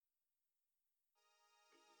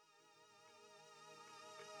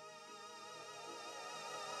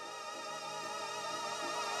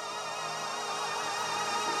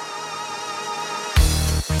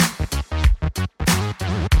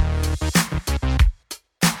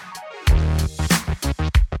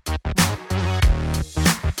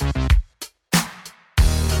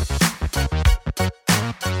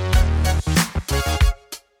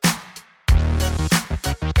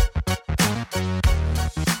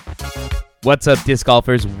What's up, disc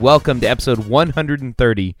golfers? Welcome to episode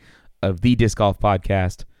 130 of the Disc Golf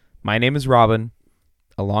Podcast. My name is Robin.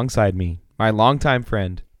 Alongside me, my longtime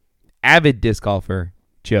friend, avid disc golfer,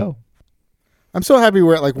 Joe. I'm so happy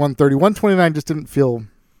we're at like 130. 129 just didn't feel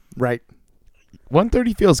right.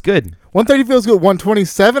 130 feels good. 130 feels good.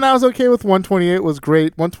 127 I was okay with. 128 was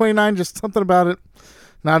great. 129, just something about it.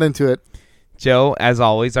 Not into it. Joe, as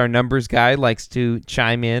always, our numbers guy, likes to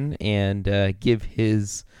chime in and give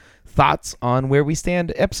his thoughts on where we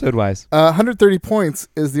stand episode-wise. 130 points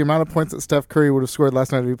is the amount of points that Steph Curry would have scored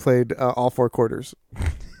last night if he played all four quarters.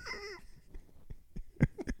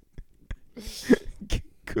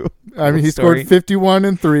 Cool. I mean, he scored 51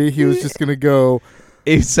 and 3. He was just going to go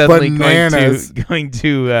He's suddenly bananas. going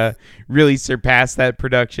to really surpass that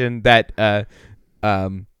production, that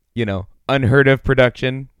unheard of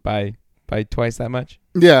production by twice that much.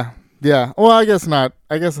 Yeah. Well, I guess not.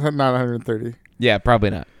 I guess not 130. Yeah,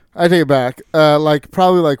 probably not. I take it back.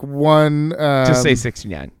 Probably like one. Just say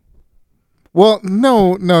 69. Well,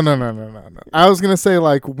 no. I was gonna say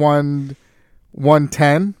like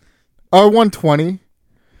 110 or 120,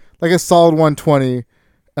 like a solid 120,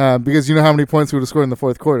 because you know how many points we would have scored in the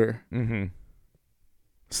fourth quarter.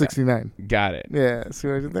 69. Got it. Yeah. See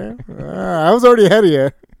what I did there? I was already ahead of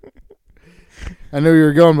you. I knew you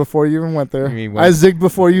were going before you even went there. I zigged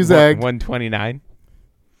before you zagged. 129.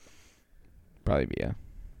 Probably be a.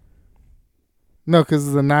 No, because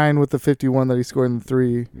it's the 9 with the 51 that he scored in the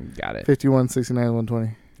 3. Got it. 51, 69,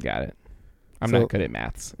 120. Got it. I'm not good at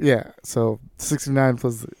maths. Yeah, so 69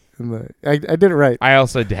 plus in the. I did it right. I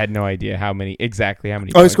also had no idea exactly how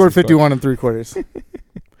many. Oh, he scored 51 and 3/4.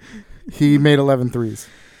 He made 11 threes.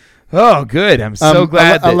 Oh, good. I'm so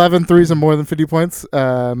glad. 11 threes and more than 50 points.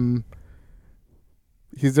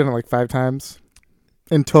 He's done it like 5 times.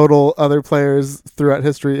 In total, other players throughout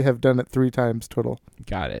history have done it 3 times total.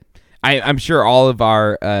 Got it. I'm sure all of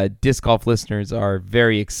our disc golf listeners are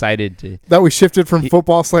very excited that we shifted from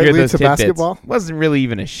football slightly to basketball. It wasn't really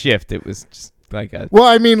even a shift. It was just like a. Well,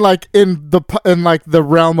 I mean, like in the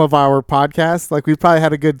realm of our podcast, like we probably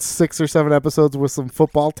had a good 6 or 7 episodes with some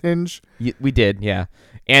football tinge. We did, yeah.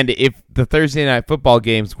 And if the Thursday night football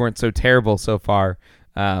games weren't so terrible so far,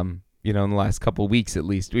 in the last couple of weeks at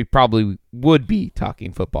least, we probably would be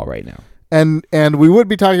talking football right now. And we would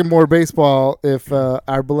be talking more baseball if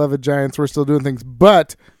our beloved Giants were still doing things.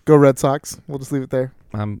 But go Red Sox. We'll just leave it there.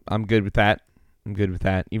 I'm good with that.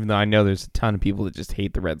 Even though I know there's a ton of people that just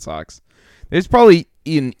hate the Red Sox. There's probably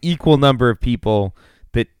an equal number of people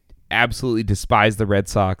that absolutely despise the Red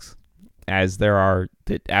Sox as there are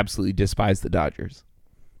that absolutely despise the Dodgers.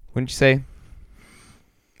 Wouldn't you say?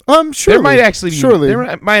 Surely.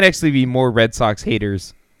 There might actually be more Red Sox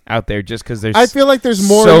haters out there just because there's. I feel like there's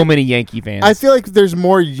more. So many Yankee fans. I feel like there's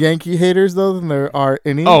more Yankee haters though than there are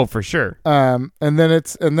any. Oh, for sure. And then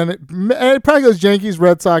it probably goes Yankees,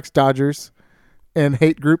 Red Sox, Dodgers, and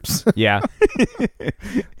hate groups. Yeah.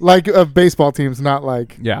 Like of baseball teams, not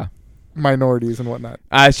like yeah minorities and whatnot.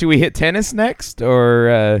 Should we hit tennis next,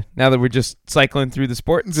 or now that we're just cycling through the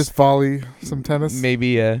sports, just volley some tennis?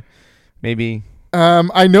 Maybe.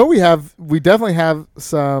 I know we definitely have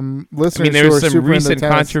some listeners. I mean, there was some super recent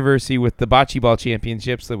controversy with the bocce ball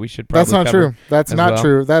championships that we should probably. That's not true. That's not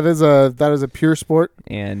true. That is a pure sport,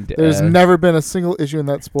 and there's never been a single issue in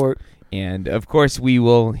that sport. And of course, we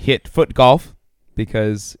will hit foot golf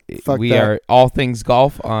because we are all things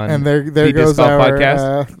golf on. And there the goes Disc Golf our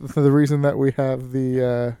podcast. The reason that we have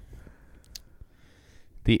the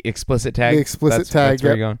explicit tag. The explicit tag. That's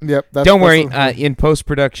where you're going. Yep. Don't worry. In post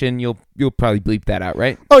production, you'll probably bleep that out,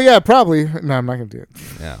 right? Oh yeah, probably. No, I'm not gonna do it.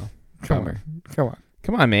 No. Come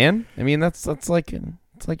on, man. I mean, that's like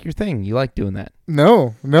it's like your thing. You like doing that.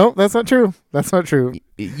 No, that's not true. That's not true.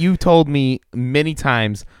 You told me many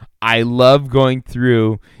times. I love going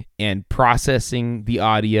through and processing the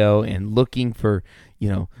audio and looking for,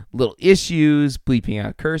 little issues, bleeping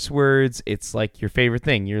out curse words. It's like your favorite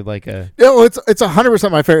thing. You're like a... No, it's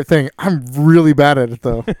 100% my favorite thing. I'm really bad at it,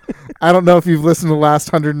 though. I don't know if you've listened to the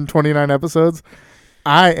last 129 episodes.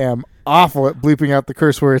 I am awful at bleeping out the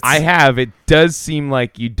curse words. I have. It does seem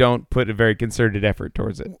like you don't put a very concerted effort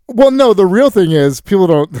towards it. Well, no, the real thing is, y'all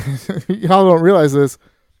don't realize this.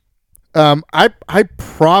 I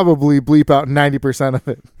probably bleep out 90% of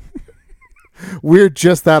it. We're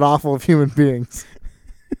just that awful of human beings.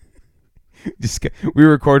 We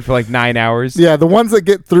record for like 9 hours. Yeah, the ones that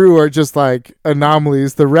get through are just like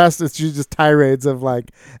anomalies. The rest is just tirades of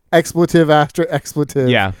like expletive after expletive.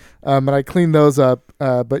 Yeah. And I clean those up.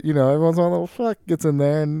 But every once in a while, a little fuck gets in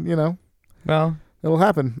there, and well, it'll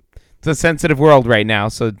happen. It's a sensitive world right now,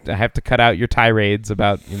 so I have to cut out your tirades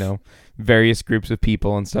about various groups of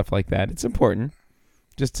people and stuff like that. It's important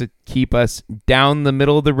just to keep us down the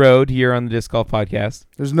middle of the road here on the Disc Golf Podcast.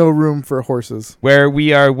 There's no room for horses. Where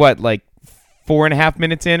we are, 4.5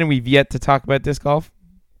 minutes in, and we've yet to talk about disc golf?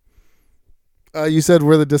 You said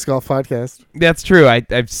we're the Disc Golf Podcast. That's true.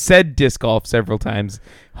 I've said disc golf several times,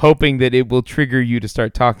 hoping that it will trigger you to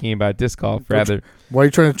start talking about disc golf rather. Why are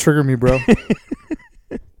you trying to trigger me, bro?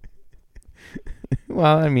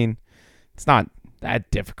 Well, I mean, it's not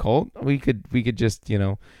that difficult. We could just,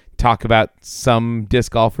 talk about some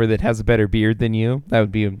disc golfer that has a better beard than you. That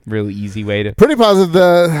would be a really easy way to. Pretty positive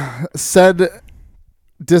the said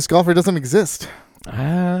disc golfer doesn't exist.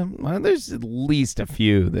 Well, there's at least a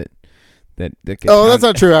few that that's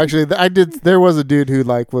not true. Actually, There was a dude who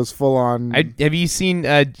was full on. Have you seen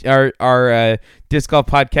our disc golf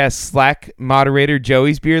podcast Slack moderator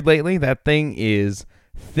Joey's beard lately? That thing is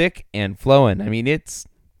thick and flowing. I mean, it's.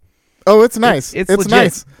 Oh, it's nice. It's legit.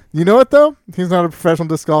 Nice. You know what though? He's not a professional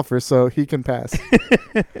disc golfer, so he can pass.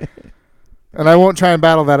 And I won't try and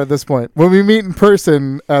battle that at this point. When we meet in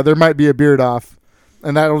person, there might be a beard off,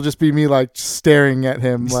 and that'll just be me staring at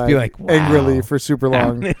him wow. Angrily for super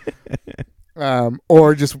long.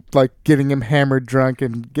 Or just getting him hammered drunk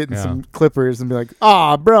and getting some clippers and be like,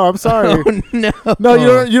 bro, I'm sorry. Oh, no.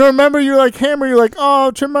 No, you don't remember? You're hammer.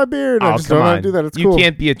 You're trim my beard. I just don't know how to do that. It's cool. You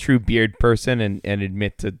can't be a true beard person and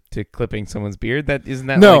admit to clipping someone's beard. Isn't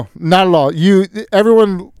that no, not at all.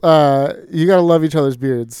 Everyone, you got to love each other's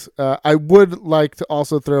beards. I would like to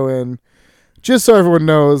also throw in, just so everyone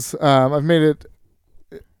knows, I've made it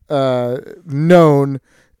known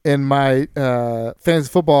in my fantasy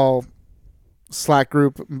football Slack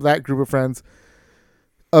group, that group of friends,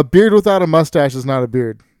 a beard without a mustache is not a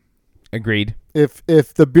beard. Agreed. If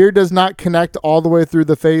the beard does not connect all the way through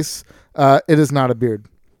the face, it is not a beard.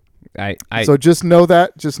 So just know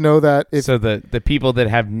that. So the people that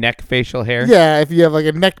have neck facial hair. Yeah, if you have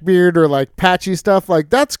a neck beard or patchy stuff,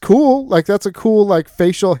 that's cool. That's a cool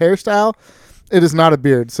facial hairstyle. It is not a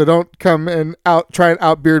beard. So don't come and try and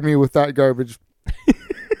outbeard me with that garbage.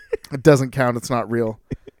 It doesn't count. It's not real.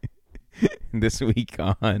 This week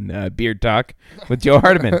on Beard Talk with Joe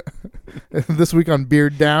Hardiman. This week on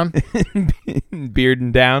Beard Down. Beard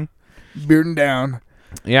and Down. Beard and Down.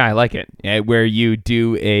 Yeah, I like it. Where you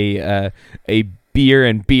do a beer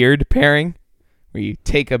and beard pairing, where you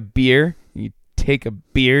take a beer, you take a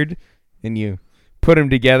beard, and you put them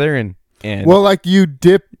together and you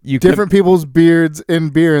dip different people's beards in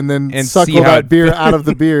beer and then suckle that beer out of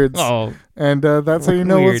the beards. Oh, and that's how you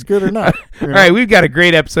know what's good or not. All right, we've got a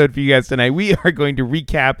great episode for you guys tonight. We are going to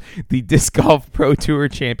recap the Disc Golf Pro Tour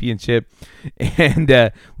Championship,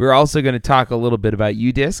 and we're also going to talk a little bit about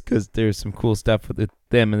UDisc because there's some cool stuff with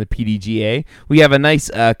them and the PDGA. We have a nice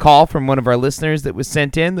call from one of our listeners that was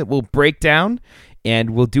sent in that we'll break down,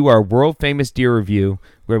 and we'll do our world-famous deer review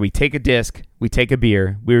where we take a disc, we take a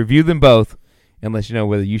beer, we review them both, and let you know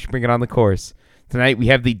whether you should bring it on the course. Tonight we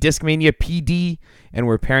have the Discmania PD, and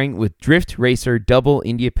we're pairing with Drift Racer Double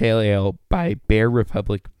India Pale Ale by Bear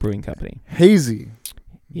Republic Brewing Company. Hazy.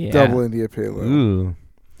 Yeah. Double India Pale Ale. Ooh.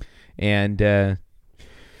 And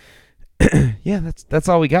yeah, that's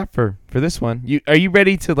all we got for this one. Are you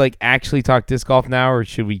ready to actually talk disc golf now, or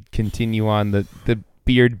should we continue on the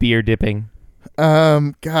beer dipping?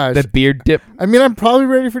 Gosh. The beard dip. I mean, I'm probably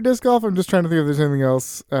ready for disc golf. I'm just trying to think if there's anything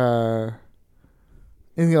else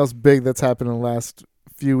big that's happened in the last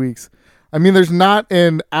few weeks. I mean, there's not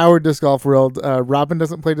in our disc golf world. Robin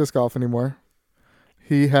doesn't play disc golf anymore.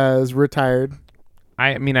 He has retired.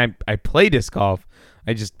 I mean, I play disc golf.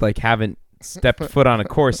 I just haven't stepped foot on a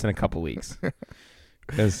course in a couple weeks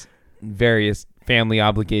because various family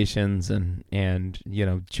obligations and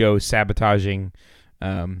Joe sabotaging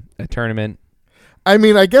a tournament. I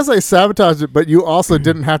mean, I guess I sabotaged it, but you also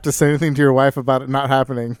didn't have to say anything to your wife about it not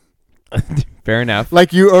happening. Fair enough.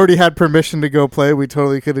 You already had permission to go play. We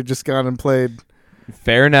totally could have just gone and played.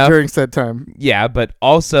 Fair enough. During said time. Yeah, but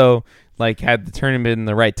also had the tournament in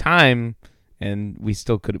the right time, and we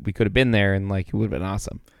could have been there, and it would have been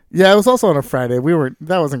awesome. Yeah, it was also on a Friday.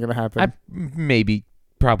 That wasn't going to happen.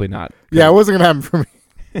 Probably not. Yeah, it wasn't going to happen for me.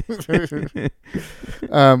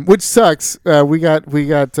 Which sucks. We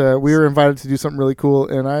were invited to do something really cool,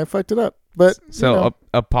 and I fucked it up. But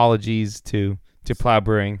apologies to Plow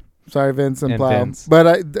Brewing. Sorry, Vince and Plow. Vince.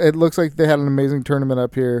 But it looks like they had an amazing tournament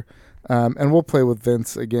up here, and we'll play with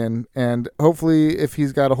Vince again. And hopefully, if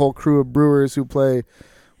he's got a whole crew of brewers who play,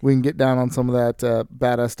 we can get down on some of that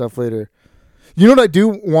badass stuff later. You know what I do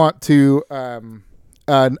want to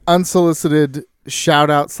an unsolicited shout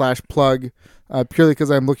out / plug. Purely because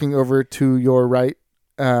I'm looking over to your right.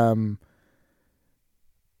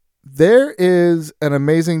 There is an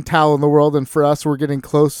amazing towel in the world, and for us, we're getting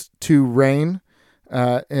close to rain.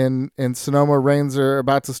 In Sonoma, rains are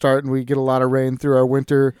about to start, and we get a lot of rain through our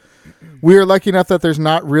winter. We are lucky enough that there's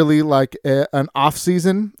not really like an off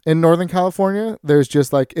season in Northern California. There's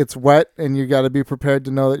just like it's wet, and you got to be prepared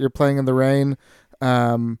to know that you're playing in the rain,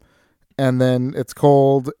 and then it's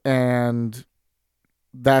cold, and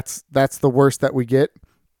that's the worst that we get.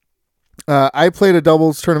 I played a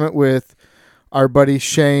doubles tournament with our buddy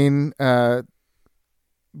Shane because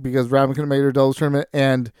Robin couldn't make her doubles tournament,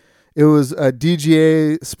 and it was a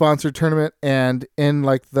DGA sponsored tournament, and in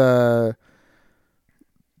like the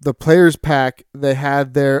players pack, they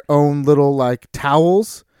had their own little like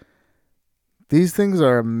towels. These things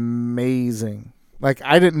are amazing. Like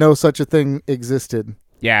I didn't know such a thing existed.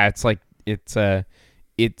 Yeah, it's like it's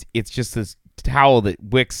just this towel that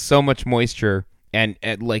wicks so much moisture and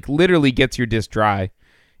like literally gets your disc dry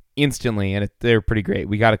instantly, and they're pretty great.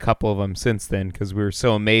 We got a couple of them since then because we were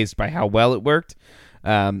so amazed by how well it worked.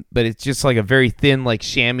 But it's just like a very thin, like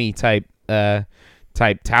chamois type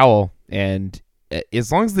towel, and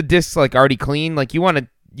as long as the disc's like already clean, like you want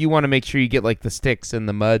to make sure you get like the sticks and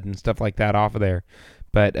the mud and stuff like that off of there.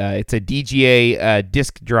 But it's a DGA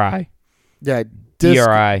disc dry. Yeah,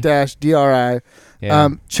 DRI. Yeah.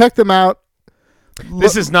 Check them out.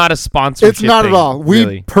 This is not a sponsorship. It's not thing, at all. We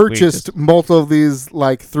really. purchased multiple of these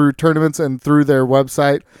like through tournaments and through their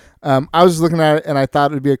website. I was just looking at it, and I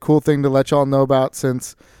thought it would be a cool thing to let y'all know about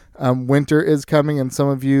since winter is coming, and some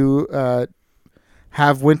of you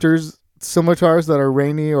have winters similar to ours that are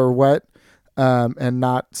rainy or wet and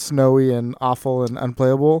not snowy and awful and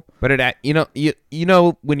unplayable. But you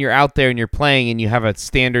know when you're out there and you're playing and you have a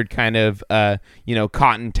standard kind of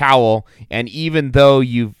cotton towel, and even though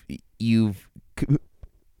you've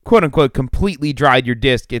quote unquote completely dried your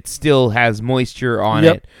disc, it still has moisture on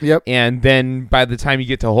it. Yep. And then by the time you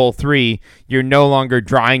get to hole 3, you're no longer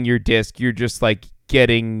drying your disc. You're just like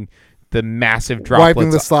getting the massive droplets. Wiping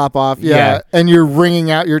the slop off. Yeah. And you're wringing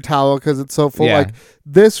out your towel because it's so full. Yeah. Like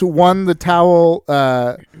this one, the towel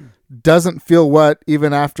doesn't feel wet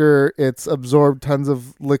even after it's absorbed tons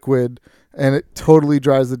of liquid, and it totally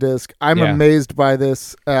dries the disc. I'm amazed by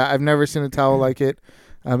this. I've never seen a towel like it.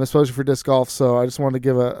 Especially for disc golf, so I just wanted to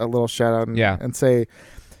give a little shout out and say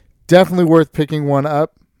definitely worth picking one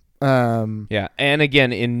up. And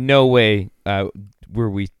again, in no way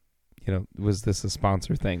were we, was this a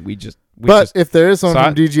sponsor thing? But if there is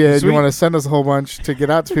someone from DGA and you want to send us a whole bunch to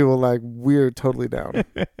get out to people, like we're totally down.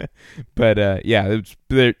 But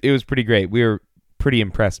it was pretty great. We were pretty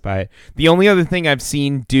impressed by it. The only other thing I've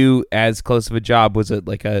seen do as close of a job was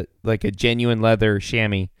like a genuine leather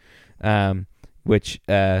chamois. Which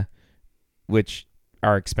are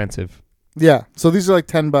expensive. Yeah, so these are like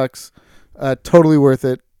 $10. Totally worth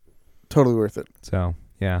it. Totally worth it. So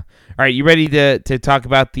yeah. All right, you ready to talk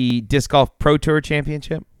about the Disc Golf Pro Tour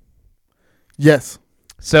Championship? Yes.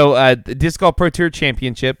 So the Disc Golf Pro Tour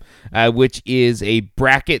Championship, which is a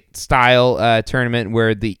bracket style tournament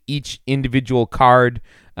where each individual card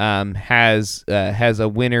has a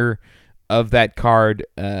winner of that card,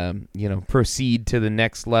 proceed to the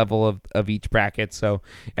next level of each bracket. So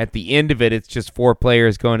at the end of it, it's just 4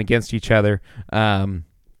 players going against each other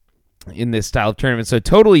in this style of tournament. So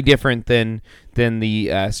totally different than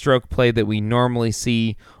the stroke play that we normally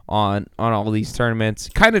see on all these tournaments.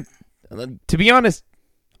 Kind of, to be honest,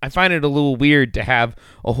 I find it a little weird to have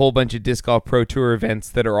a whole bunch of Disc Golf Pro Tour events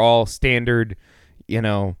that are all standard,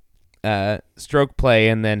 stroke play,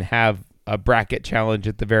 and then have a bracket challenge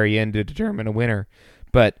at the very end to determine a winner.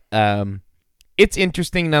 But it's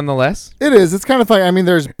interesting nonetheless. It is. It's kind of funny. I mean,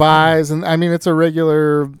 there's buys, and I mean, it's a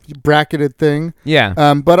regular bracketed thing.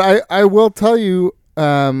 Yeah. But I will tell you,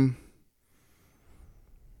 well,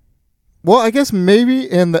 I guess maybe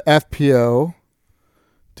in the FPO,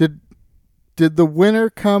 did the winner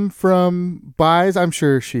come from buys? I'm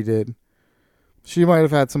sure she did. She might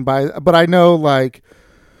have had some buys, but I know like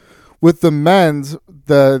with the men's,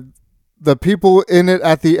 the people in it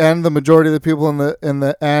at the end, the majority of the people in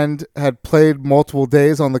the end had played multiple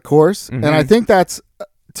days on the course. Mm-hmm. And I think that's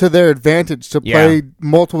to their advantage to play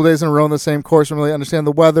multiple days in a row on the same course and really understand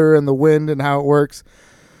the weather and the wind and how it works.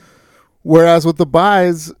 Whereas with the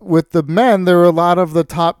buys, with the men, there were a lot of the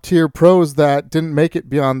top tier pros that didn't make it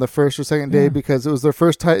beyond the first or second day because it was their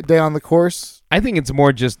first day on the course. I think it's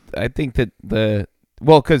more just, I think that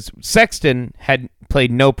because Sexton had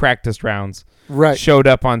played no practice rounds. Right. Showed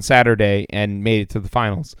up on Saturday and made it to the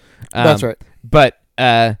finals. That's right. But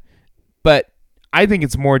I think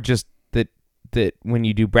it's more just that when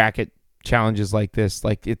you do bracket challenges like this,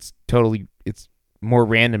 like it's more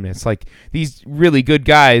randomness. Like these really good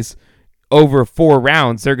guys over 4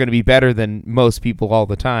 rounds, they're going to be better than most people all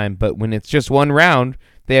the time. But when it's just one round,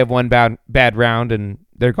 they have one bad round and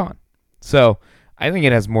they're gone. So I think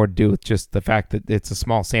it has more to do with just the fact that it's a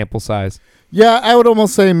small sample size. Yeah, I would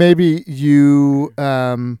almost say maybe you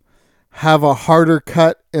have a harder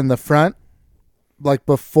cut in the front, like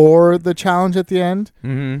before the challenge at the end,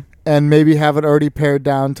 and maybe have it already pared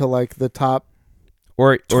down to like the top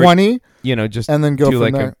or 20, just and then go do from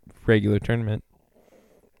like there. a regular tournament.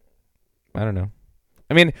 I don't know.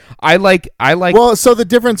 I mean, I like. Well, so the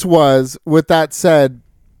difference was, with that said,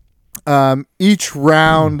 each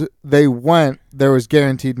round they went, there was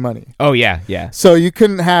guaranteed money. Oh yeah. So you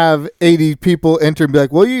couldn't have 80 people enter and be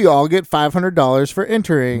like, well, you all get $500 for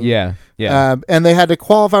entering. Yeah. And they had to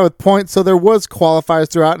qualify with points, so there was qualifiers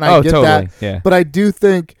throughout, and I get totally. that. Yeah. But I do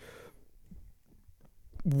think,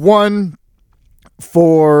 one,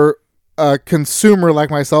 for a consumer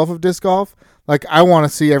like myself of disc golf, like I want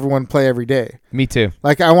to see everyone play every day. Me too.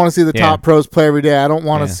 Like I want to see the top pros play every day. I don't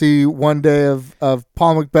want to see one day of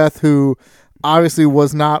Paul Macbeth, who obviously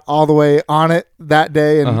was not all the way on it that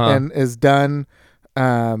day and is done.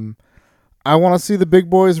 I want to see the big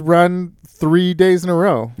boys run 3 days in a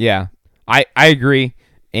row. Yeah, I agree.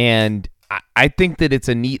 And I think that it's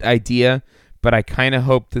a neat idea, but I kind of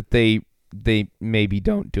hope that they maybe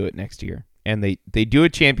don't do it next year. And they do a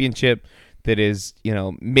championship that is,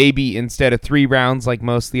 maybe instead of 3 rounds like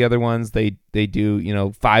most of the other ones, they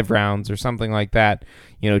do, 5 rounds or something like that.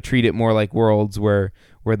 Treat it more like Worlds where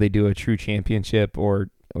they do a true championship or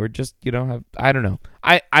just, have, I don't know.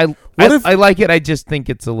 I like it. I just think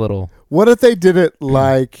it's a little. What if they did it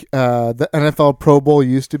like the NFL Pro Bowl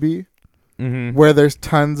used to be, where there's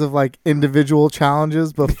tons of like individual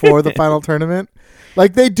challenges before the final tournament?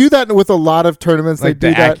 Like they do that with a lot of tournaments. Like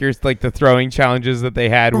they do the that, accuracy, like the throwing challenges that they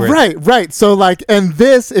had. Where right. So like, and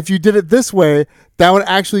this, if you did it this way, that would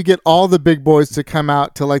actually get all the big boys to come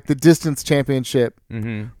out to like the distance championship,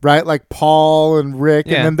 right? Like Paul and Rick,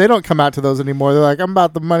 and then they don't come out to those anymore. They're like, I'm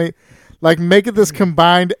about the money. Like make it this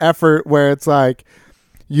combined effort where it's like,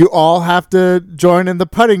 you all have to join in the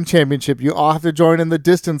putting championship. You all have to join in the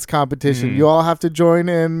distance competition. You all have to join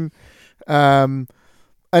in an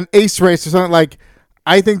ace race or something. Like,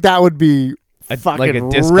 I think that would be fucking like a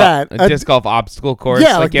disc golf obstacle course.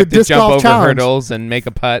 Yeah, like you the have to disc jump golf over challenge. hurdles and make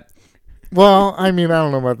a putt. Well, I mean, I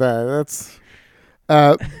don't know about that.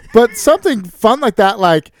 That's, but something fun like that,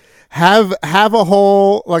 like have a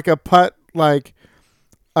hole, like a putt, like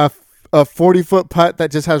a 40-foot putt that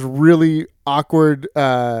just has really awkward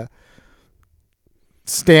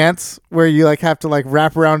stance where you like have to like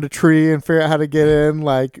wrap around a tree and figure out how to get in,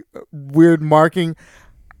 like weird marking.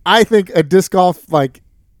 I think a disc golf like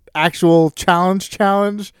actual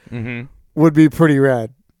challenge would be pretty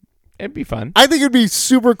rad. It'd be fun. I think it'd be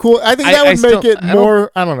super cool. I think that would make it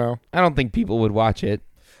more. I don't know. I don't think people would watch it.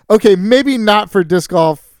 Okay, maybe not for disc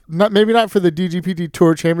golf. Maybe not for the DGPT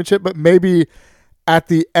Tour Championship, but maybe at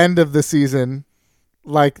the end of the season,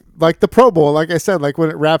 like the Pro Bowl. Like I said, like when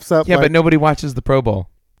it wraps up. Yeah, like, but nobody watches the Pro Bowl.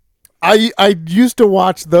 I used to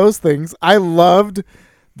watch those things. I loved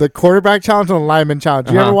the quarterback challenge and the lineman challenge.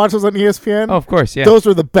 You ever watch those on ESPN? Oh, of course, yeah. Those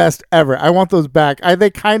were the best ever. I want those back. They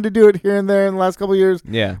kind of do it here and there in the last couple of years.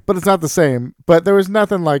 Yeah. But it's not the same. But there was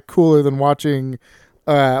nothing like cooler than watching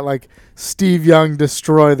like Steve Young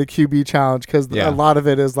destroy the QB challenge, because a lot of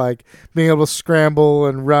it is like being able to scramble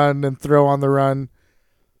and run and throw on the run.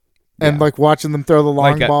 And like watching them throw the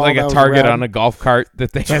long ball. Like a target on a golf cart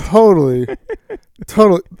that they had.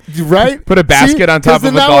 Totally. Right? Put a basket on top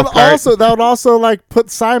of a golf cart. That would also like put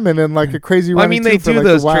Simon in like a crazy run. I mean, they do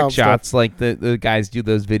those trick shots. Like the guys do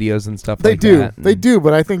those videos and stuff like that. They do,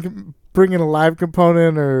 but I think bringing a live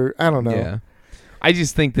component, or I don't know. Yeah. I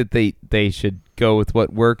just think that they should go with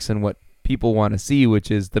what works and what people want to see, which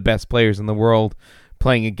is the best players in the world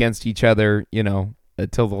playing against each other,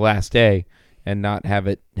 until the last day. And not have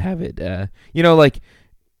it, like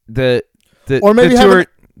the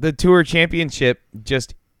tour championship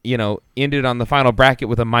just ended on the final bracket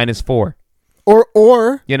with a -4,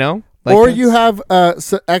 or you have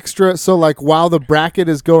extra. So like while the bracket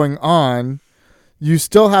is going on, you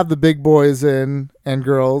still have the big boys and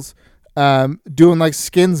girls doing like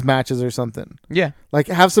skins matches or something. Yeah, like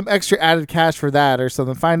have some extra added cash for that or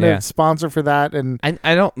something. Find a sponsor for that. And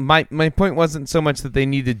I don't. My point wasn't so much that they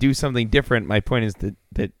need to do something different. My point is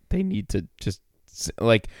that they need to just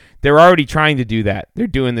like they're already trying to do that. They're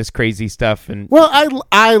doing this crazy stuff. And well,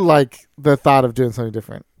 I like the thought of doing something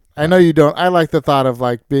different. I know you don't. I like the thought of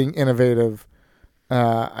like being innovative.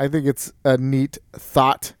 I think it's a neat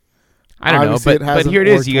thought. I don't know, but here it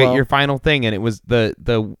is. You got your final thing, and it was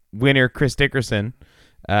the winner, Chris Dickerson,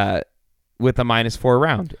 with a -4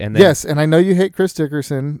 round. And then, yes, and I know you hate Chris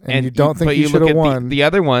Dickerson, and you don't think he should have won. The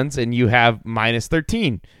other ones, and you have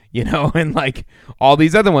 -13, and like all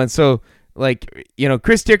these other ones. So like,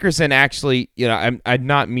 Chris Dickerson actually, I'm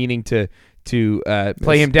not meaning to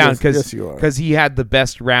play him down because he had the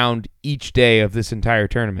best round each day of this entire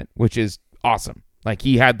tournament, which is awesome. Like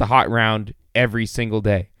he had the hot round every single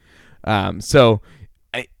day. So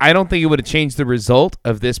I don't think it would have changed the result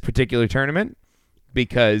of this particular tournament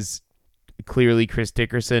because clearly Chris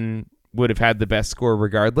Dickerson would have had the best score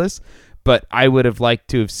regardless. But I would have liked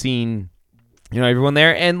to have seen, everyone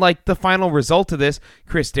there. And like the final result of this,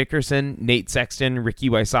 Chris Dickerson, Nate Sexton, Ricky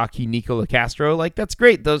Wysocki, Nico LaCastro, like that's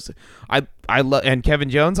great. Those I love, and Kevin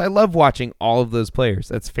Jones. I love watching all of those players.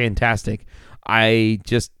 That's fantastic. I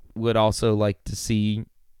just would also like to see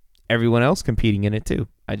everyone else competing in it too.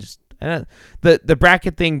 The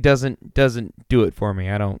bracket thing doesn't do it for me.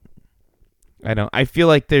 I don't. I feel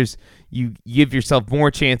like you give yourself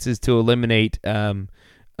more chances to eliminate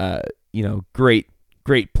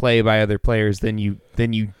great play by other players than you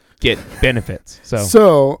get benefits.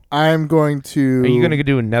 So I'm going to. Are you going to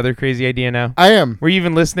do another crazy idea now? I am. Were you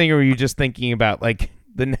even listening, or were you just thinking about like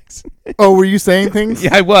the next? Oh, were you saying things?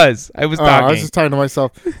 Yeah, I was. I was talking. I was just talking to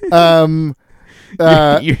myself.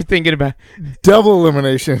 You're thinking about double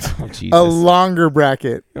elimination. Oh, Jesus. A longer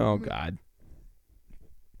bracket. Oh God.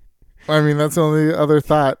 I mean, that's the only other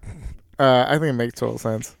thought. I think it makes total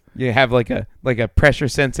sense. You have like a pressure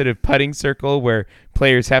sensitive putting circle where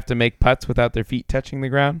players have to make putts without their feet touching the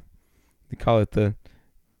ground. They call it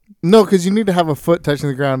No, because you need to have a foot touching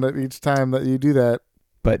the ground at each time that you do that.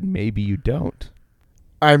 But maybe you don't.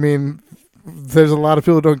 I mean, there's a lot of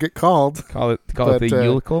people who don't get called. Call it the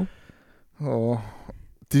helical. Oh,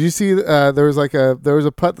 did you see? There was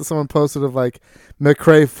a putt that someone posted of like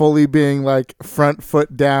McRae fully being like front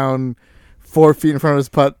foot down, 4 feet in front of his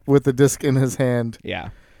putt with the disc in his hand. Yeah,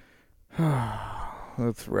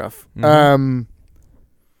 that's rough. Mm-hmm.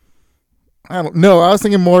 I don't know. I was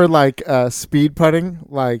thinking more like speed putting.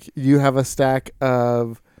 Like you have a stack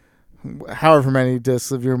of however many discs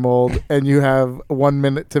of your mold, and you have 1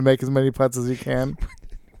 minute to make as many putts as you can.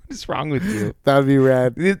 What's wrong with you? That would be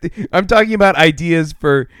rad. I'm talking about ideas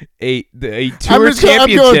for a tour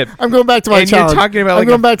championship. I'm going back to my challenge. You're talking about I'm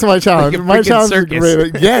going back to my challenge. Like my challenge circus.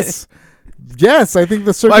 is great. Yes. I think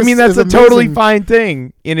the circus. Well, I mean, that's a amazing. totally fine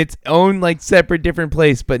thing in its own like separate, different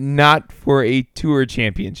place, but not for a tour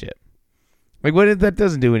championship. Like, that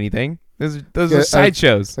doesn't do anything. Those are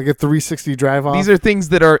sideshows. Like a 360 drive off. These are things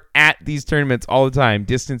that are at these tournaments all the time.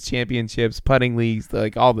 Distance championships, putting leagues,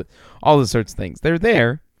 like all the sorts of things. They're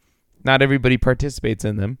there. Not everybody participates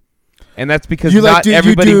in them, and that's because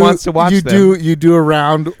everybody wants to watch them. You do a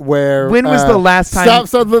round where. When was the last time?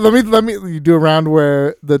 Stop. Let me. You do a round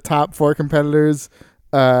where the top 4 competitors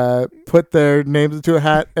put their names into a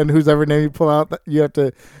hat, and whose ever name you pull out,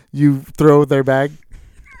 you throw their bag.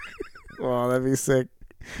 Oh, that'd be sick.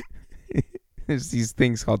 There's these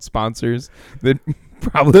things called sponsors that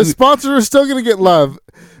probably the sponsors are still gonna get love.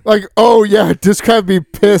 Like, oh yeah, Discard be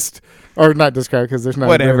pissed. Or not Discard because there's not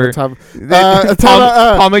whatever. Top.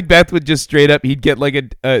 Paul Macbeth would just straight up. He'd get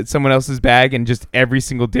like someone else's bag and just every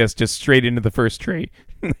single disc just straight into the first tray.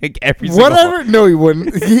 Like every single whatever. one. No, he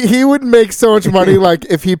wouldn't. He would make so much money. Like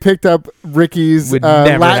if he picked up Ricky's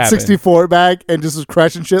Lat 64 bag and just was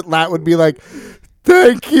crushing shit. Lat would be like,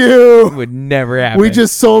 "Thank you." It would never happen. We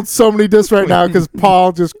just sold so many discs right now because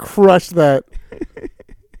Paul just crushed that.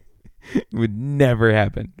 It would never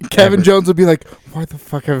happen. Kevin Jones would be like, "Why the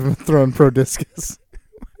fuck have I been throwing pro discus?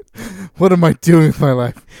 What am I doing with my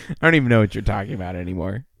life?" I don't even know what you're talking about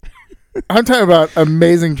anymore. I'm talking about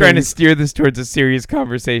amazing trying things. to steer this towards a serious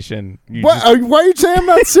conversation. Why are you saying I'm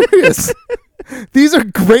not serious? These are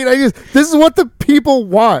great ideas. This is what the people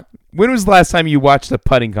want. When was the last time you watched a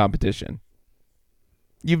putting competition?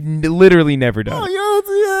 You've literally never done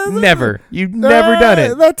it. Never. You've never done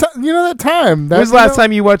it. That time. When was the last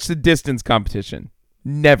time you watched a distance competition?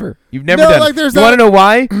 Never. You've never done it. You want to know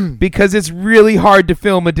why? Because it's really hard to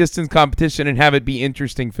film a distance competition and have it be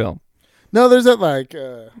interesting film. No, there's that like...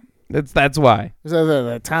 That's why. There's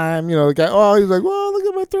that time, the guy, he's like, whoa, look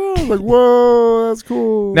at my throw. I was like, whoa, that's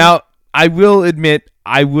cool. Now, I will admit,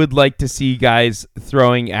 I would like to see guys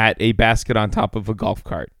throwing at a basket on top of a golf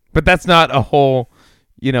cart. But that's not a whole...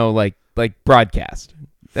 like broadcast.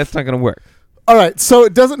 That's not going to work. All right, so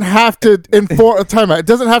it doesn't have to inform. Time out. It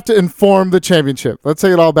doesn't have to inform the championship. Let's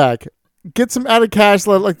take it all back. Get some added cash.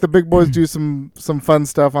 Let like the big boys do some fun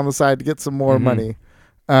stuff on the side to get some more money.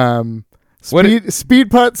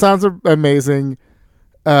 Speed putt sounds amazing.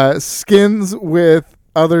 Skins with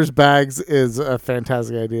others' bags is a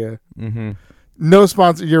fantastic idea. Mm-hmm. No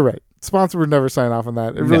sponsor. You're right. Sponsor would never sign off on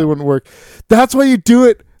that. It No. really wouldn't work. That's why you do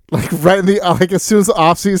it like right in the like as soon as the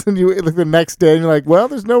off season, you like the next day, and you're like, well,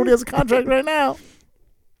 there's nobody has a contract right now.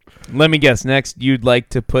 Let me guess. Next, you'd like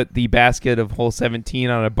to put the basket of hole 17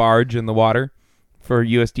 on a barge in the water for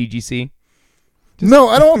USDGC? No,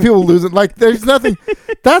 I don't want people losing. Like, there's nothing.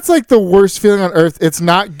 That's like the worst feeling on earth. It's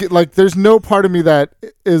not like there's no part of me that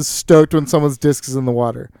is stoked when someone's disc is in the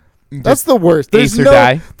water. That's the worst. Ace or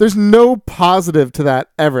die? There's no positive to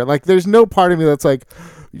that ever. Like, there's no part of me that's like,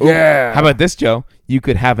 yeah. How about this, Joe? You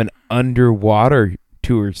could have an underwater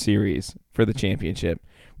tour series for the championship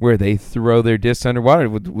where they throw their discs underwater.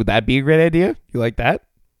 Would that be a great idea? You like that?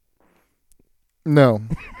 No,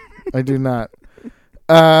 I do not.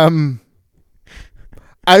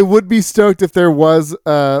 I would be stoked if there was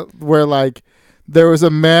where like there was a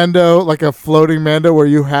Mando, like a floating Mando where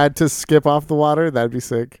you had to skip off the water. That'd be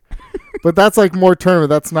sick. But that's like more tournament.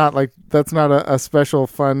 That's not a special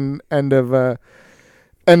fun end of the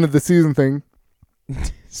season thing.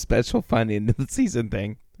 Special fun end of the season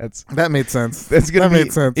thing. That made sense.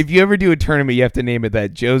 Made sense. If you ever do a tournament, you have to name it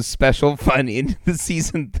that. Joe's special fun end of the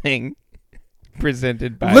season thing.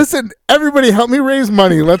 Presented by. Listen, everybody, help me raise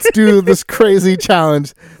money. Let's do this crazy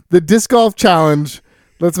challenge, the disc golf challenge.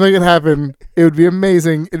 Let's make it happen. It would be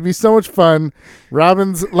amazing. It'd be so much fun.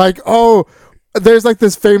 Robin's like, oh, there's like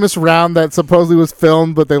this famous round that supposedly was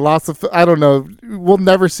filmed, but they lost the. I don't know. We'll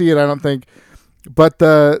never see it, I don't think. But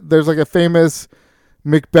there's like a famous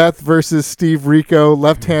Macbeth versus Steve Rico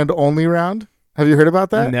left hand only round. Have you heard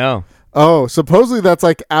about that? No. Oh, supposedly that's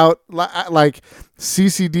like out, like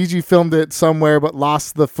CCDG filmed it somewhere but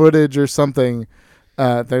lost the footage or something.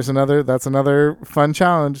 That's another fun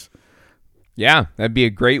challenge. Yeah, that'd be a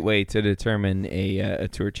great way to determine a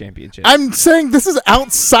tour championship. I'm saying this is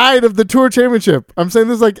outside of the tour championship. I'm saying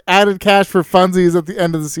this is like added cash for funsies at the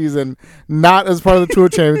end of the season, not as part of the tour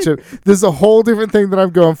championship. This is a whole different thing that I'm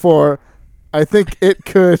going for. I think it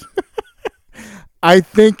could.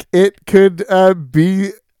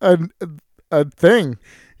 Be a thing.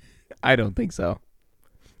 I don't think so.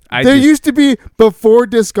 There used to be, before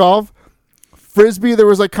disc golf, frisbee, there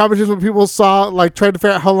was like competitions where people saw, like, tried to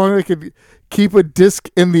figure out how long they could keep a disc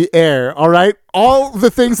in the air. All right, all the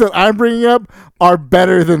things that I'm bringing up are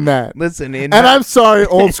better than that. Listen, and I'm sorry,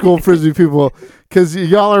 old school frisbee people, because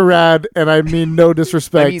y'all are rad, and I mean no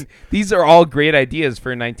disrespect. I mean, these are all great ideas for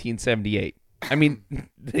 1978. I mean,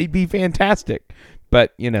 they'd be fantastic.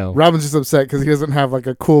 But, you know, Robin's just upset because he doesn't have like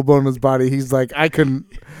a cool bone in his body. He's like, I couldn't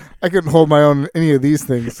hold my own in any of these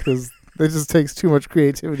things because it just takes too much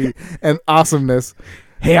creativity and awesomeness.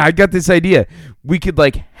 Hey, I got this idea. We could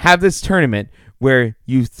like have this tournament where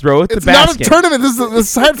you throw at the basket. It's not a tournament. This is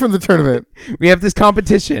aside from the tournament. We have this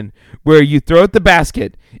competition where you throw at the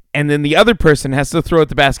basket and then the other person has to throw at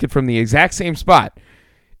the basket from the exact same spot.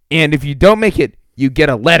 And if you don't make it, you get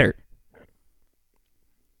a letter.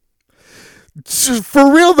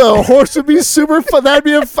 For real though, a horse would be super fun.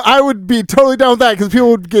 I would be totally down with that because people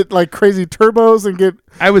would get like crazy turbos and get.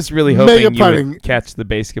 I was really hoping you would catch the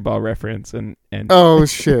basketball reference and. Oh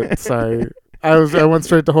shit! Sorry, I went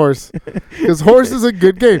straight to horse because horse is a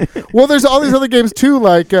good game. Well, there's all these other games too,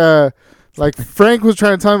 like Frank was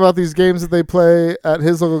trying to tell me about these games that they play at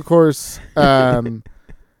his local course.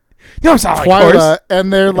 No, it's not Twyla, like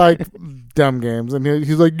and they're like dumb games. And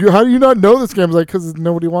he's like, how do you not know this game? I was like, because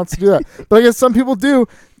nobody wants to do that. But I guess some people do.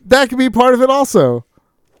 That could be part of it also.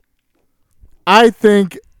 I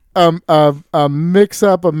think a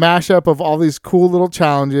mix-up, a mashup of all these cool little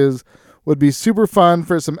challenges would be super fun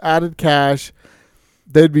for some added cash.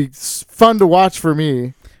 They'd be fun to watch for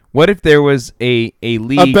me. What if there was a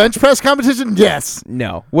league? A bench press competition? Yes.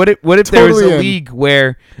 No. What if there was a league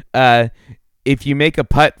where if you make a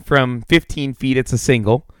putt from 15 feet, it's a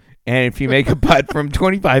single. And if you make a putt from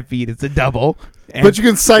 25 feet, it's a double. But you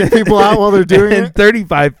can psych people out while they're doing it?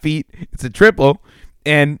 35 feet, it's a triple.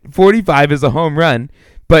 And 45 is a home run.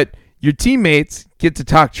 But your teammates get to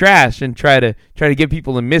talk trash and try to get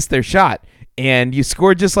people to miss their shot. And you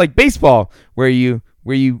score just like baseball, where you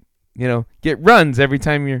get runs every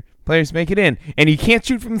time your players make it in. And you can't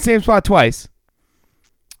shoot from the same spot twice.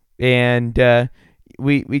 And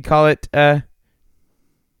we call it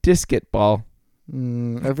discet ball.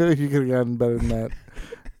 I feel like you could have gotten better than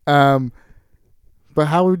that. But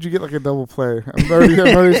how would you get like a double play? I'm already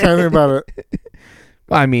trying to think about it.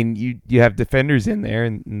 Well, I mean, you have defenders in there,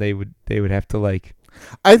 and they would have to like.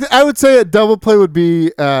 I would say a double play would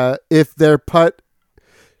be if their putt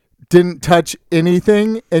didn't touch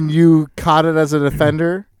anything and you caught it as a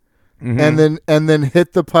defender, and then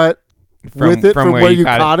hit the putt from where you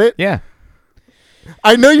caught it. Yeah.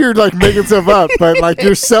 I know you're like making stuff up, but like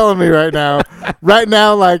you're selling me right now. Right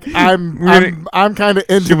now, like I'm kind of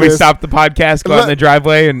into. Should we stop the podcast, go out in the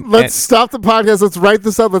driveway, and let's stop the podcast? Let's write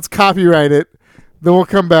this up. Let's copyright it. Then we'll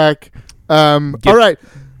come back. All right.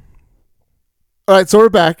 So we're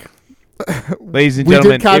back. Ladies and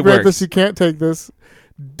gentlemen, we did copyright this. You can't take this.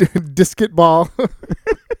 Disket ball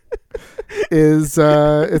is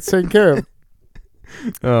it's taken care of.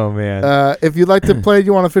 Oh man! If you'd like to play,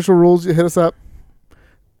 you want official rules, you hit us up.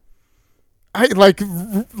 I like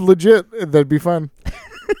legit. That'd be fun.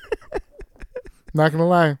 Not gonna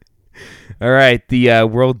lie. All right, the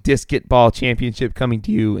World Disket Ball Championship coming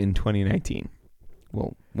to you in 2019.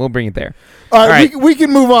 We'll bring it there. All right. We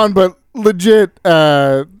can move on, but legit.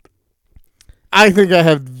 I think I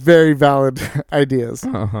have very valid ideas.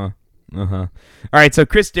 All right, so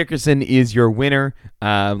Chris Dickerson is your winner.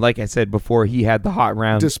 Like I said before, he had the hot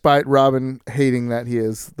round. Despite Robin hating that he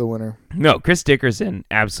is the winner. No, Chris Dickerson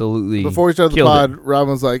absolutely. Before we started the pod,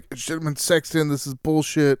 Robin was like, "It should have been Sexton. This is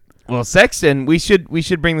bullshit." Well, Sexton, we should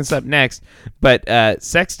bring this up next, but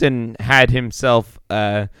Sexton had himself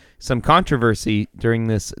some controversy during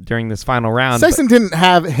this final round. Sexton didn't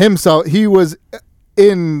have himself. He was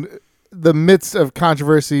in the midst of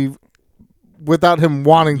controversy without him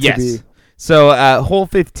wanting to be. So hole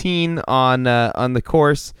 15 on the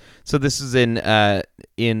course. So this is in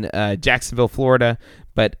Jacksonville, Florida.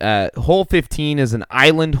 But hole 15 is an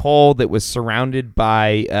island hole that was surrounded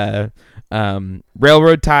by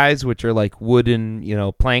railroad ties, which are like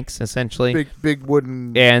wooden, planks essentially. Big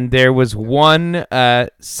wooden. And there was one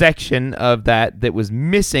section of that was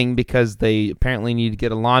missing because they apparently need to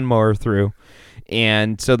get a lawnmower through.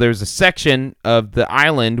 And so there's a section of the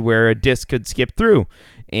island where a disc could skip through.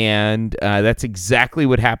 And that's exactly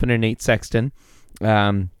what happened to Nate Sexton.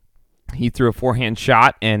 He threw a forehand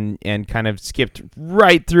shot and kind of skipped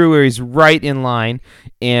right through where he's right in line.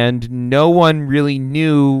 And no one really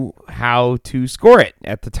knew how to score it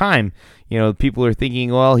at the time. People are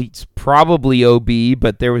thinking, well, he's probably OB,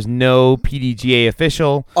 but there was no PDGA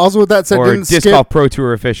official. Also, with that said, or Disc Golf Pro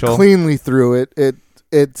Tour official. Cleanly through it.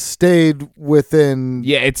 It stayed within.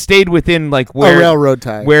 Yeah, it stayed within like where a railroad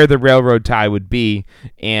tie, where the railroad tie would be,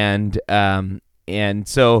 and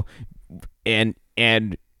so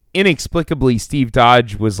inexplicably Steve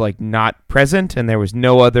Dodge was like not present, and there was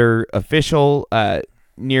no other official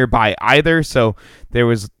nearby either. So there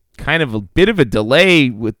was kind of a bit of a delay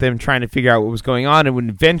with them trying to figure out what was going on, and when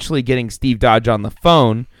eventually getting Steve Dodge on the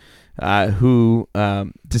phone. Who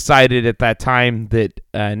decided at that time that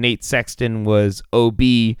Nate Sexton was OB.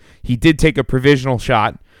 He did take a provisional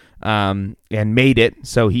shot and made it.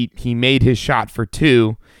 So he made his shot for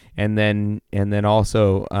 2, and then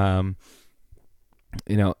also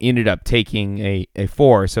ended up taking a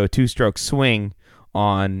 4. So a 2-stroke swing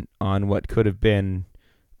on what could have been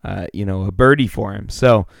a birdie for him.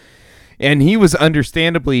 So, and he was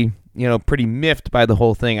understandably pretty miffed by the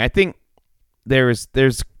whole thing. I think there's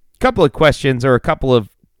couple of questions or a couple of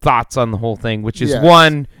thoughts on the whole thing, which is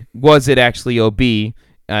one, was it actually OB,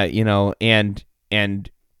 and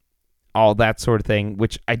all that sort of thing,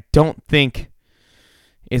 which I don't think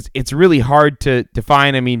it's really hard to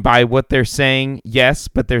define. I mean, by what they're saying, yes,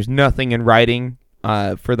 but there's nothing in writing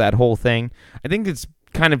for that whole thing. I think it's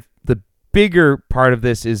kind of the bigger part of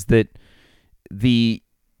this is that the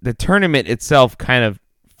tournament itself kind of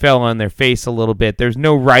fell on their face a little bit. There's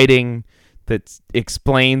no writing that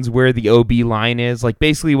explains where the OB line is. Like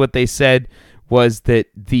basically what they said was that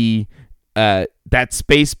the that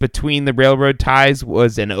space between the railroad ties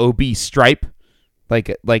was an OB stripe,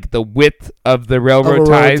 like the width of the railroad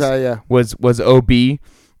ties was OB,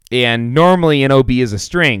 and normally an OB is a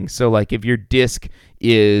string. So like if your disc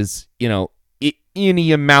is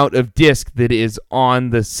any amount of disc that is on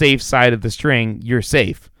the safe side of the string, you're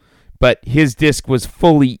safe. But his disc was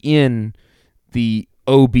fully in the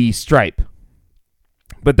OB stripe.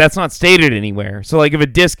 But that's not stated anywhere. So, like, if a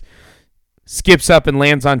disc skips up and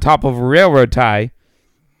lands on top of a railroad tie,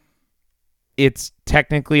 it's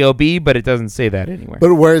technically OB, but it doesn't say that anywhere.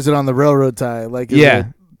 But where is it on the railroad tie? Like, is it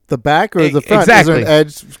the back or the front? Exactly. Is there an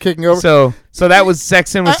edge kicking over? So that was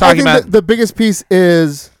Sexton was talking about. The biggest piece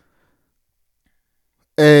is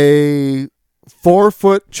a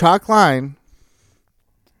 4-foot chalk line,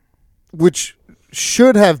 which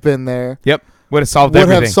should have been there. Yep. Would have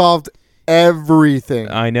solved everything.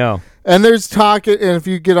 I know. And there's talk, and if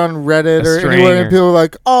you get on Reddit or anywhere, and people are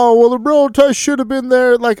like, "Oh, well, the railroad tie should have been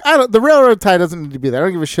there." Like, the railroad tie doesn't need to be there. I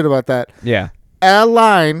don't give a shit about that. Yeah. A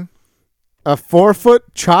line, a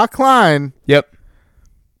 4-foot chalk line. Yep.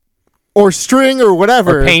 Or string or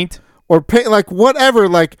whatever. Or paint, like whatever.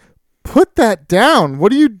 Like, put that down.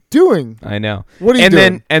 What are you doing? I know. What are you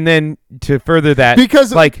doing? And then to further that,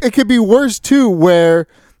 because like it could be worse too, where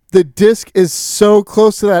the disc is so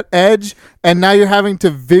close to that edge, and now you're having to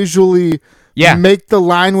visually make the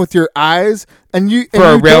line with your eyes, and you for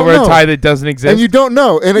a railroad tie that doesn't exist, and you don't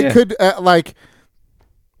know, and it could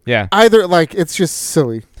either like it's just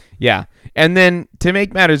silly. Yeah, and then to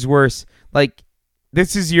make matters worse, like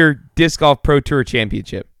this is your Disc Golf Pro Tour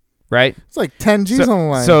Championship, right? It's like 10 G's on the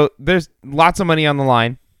line. So there's lots of money on the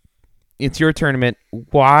line. It's your tournament.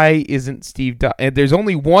 Why isn't Steve Dodge? And there's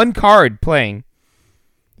only one card playing.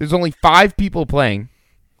 There's only 5 people playing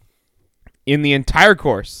in the entire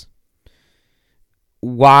course.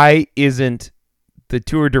 Why isn't the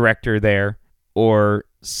tour director there or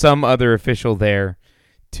some other official there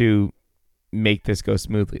to make this go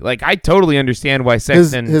smoothly? Like, I totally understand why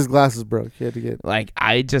Sexton... His glasses broke. He had to get... Like,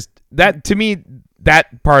 that, to me,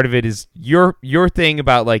 that part of it is your thing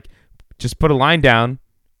about, like, just put a line down,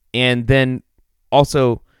 and then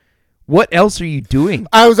also... What else are you doing?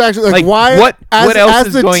 I was actually like why? What else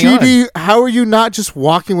is going on? How are you not just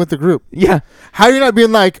walking with the group? Yeah. How are you not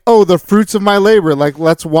being like, oh, the fruits of my labor? Like,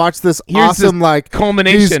 let's watch this awesome, like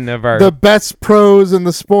culmination of the best pros in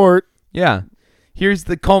the sport. Yeah. Here's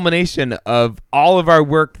the culmination of all of our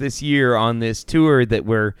work this year on this tour that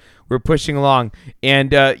we're pushing along.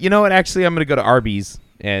 And you know what? Actually, I'm going to go to Arby's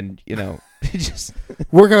and just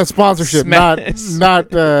work on a sponsorship, not eat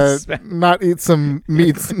some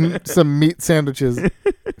meat sandwiches.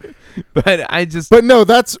 But no,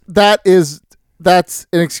 that's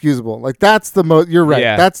inexcusable. Like that's the most. You're right.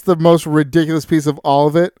 Yeah. That's the most ridiculous piece of all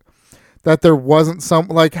of it. That there wasn't some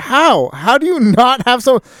like how do you not have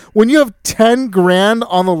some when you have $10,000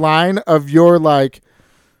 on the line of your like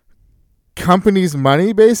company's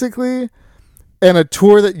money basically, and a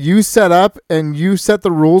tour that you set up and you set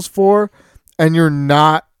the rules for. And you're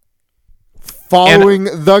not following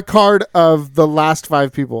the card of the last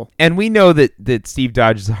 5 people. And we know that Steve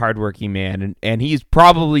Dodge is a hardworking man, and he's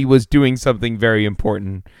probably was doing something very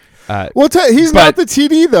important. He's not the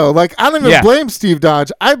TD, though. Like, I don't even blame Steve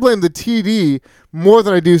Dodge. I blame the TD more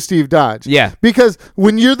than I do Steve Dodge. Yeah. Because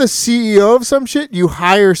when you're the CEO of some shit, you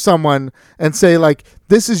hire someone and say, like,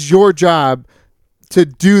 this is your job to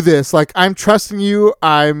do this. Like, I'm trusting you.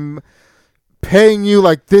 I'm... paying you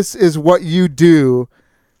like this is what you do.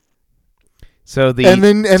 So the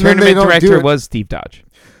tournament director was Steve Dodge.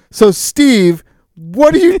 So Steve,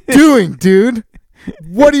 what are you doing, dude?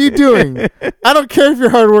 What are you doing? I don't care if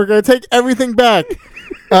you're hard worker. I take everything back.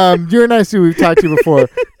 You're a nice dude. We've talked to you before.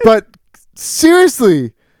 But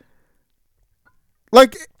seriously,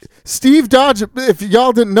 like Steve Dodge, if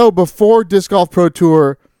y'all didn't know, before Disc Golf Pro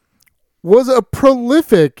Tour was a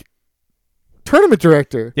prolific tournament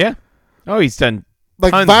director. Yeah. Oh, he's done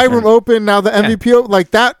like Vibram Open, now the MVP.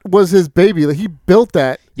 Like that was his baby. Like he built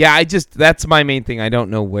that. Yeah, that's my main thing. I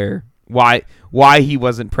don't know why he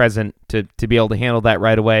wasn't present to be able to handle that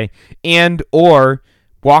right away, and or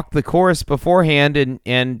walk the course beforehand,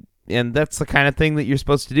 and that's the kind of thing that you're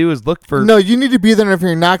supposed to do is look for. No, you need to be there, and if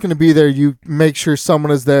you're not going to be there, you make sure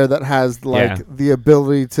someone is there that has like the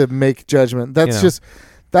ability to make judgment. That is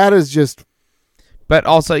just. But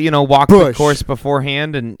also, walk the course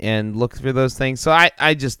beforehand and look for those things. So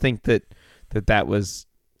I just think that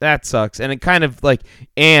sucks. And it kind of like,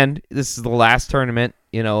 and this is the last tournament,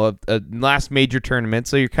 a last major tournament.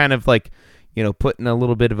 So you're kind of like, putting a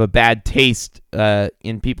little bit of a bad taste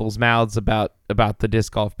in people's mouths about the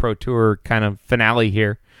Disc Golf Pro Tour kind of finale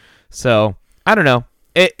here. So I don't know.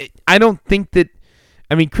 I don't think that.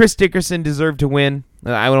 I mean, Chris Dickerson deserved to win.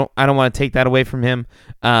 I don't want to take that away from him.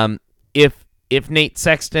 If Nate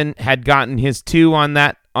Sexton had gotten his 2 on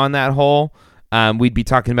that hole, we'd be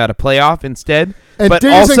talking about a playoff instead. And but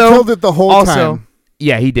Dickerson killed it the whole time.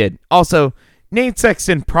 Yeah, he did. Also, Nate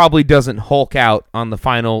Sexton probably doesn't Hulk out on the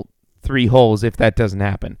final 3 holes if that doesn't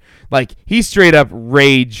happen. Like, he straight up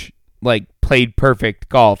rage, like, played perfect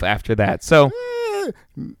golf after that. So...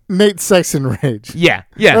 Nate Sexton rage. Yeah.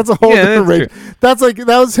 That's a whole different rage. True. That's like,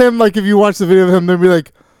 that was him, like, if you watch the video of him, they'd be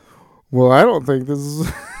like, well, I don't think this is...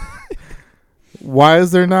 Why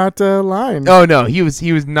is there not a line? Oh no, he was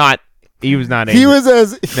not angry. He was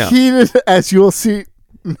as heated as you'll see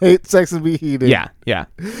Nate Sexton be heated. Yeah.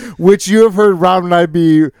 Which you have heard Rob and I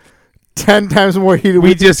be 10 times more heated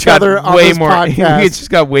with each other on this podcast. We just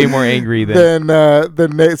got way more angry than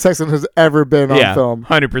Nate Sexton has ever been on film.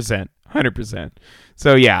 100%.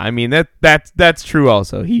 So yeah, I mean that's true.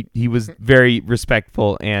 Also, he was very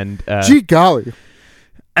respectful and. Gee golly,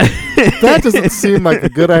 that doesn't seem like a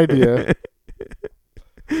good idea.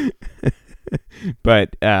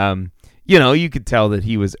 But you could tell that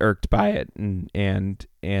he was irked by it, and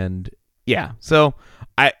Yeah. So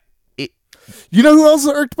You know who else is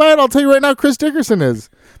irked by it? I'll tell you right now, Chris Dickerson is.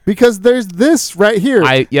 Because there's this right here.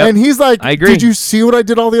 And he's like, I agree. Did you see what I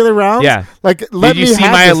did all the other rounds? Yeah. Like, Did you see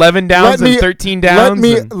my 11 downs and 13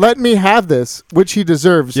 downs? Let me have this, which he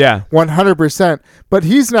deserves. Yeah. 100%. But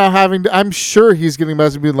he's now having to, I'm sure he's getting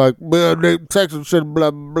messages being like, Texas should blah,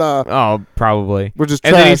 blah. Oh, probably. Which is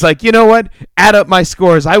and trash. then he's like, you know what? Add up my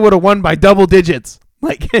scores. I would have won by double digits.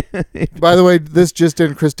 Like, by the way, this just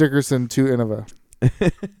in Chris Dickerson to Innova.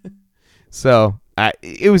 So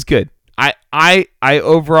it was good. I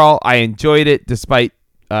overall I enjoyed it despite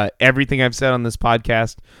everything I've said on this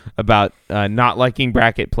podcast about not liking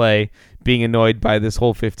bracket play, being annoyed by this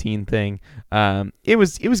whole 15 thing. It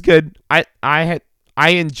was good. I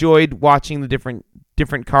enjoyed watching the different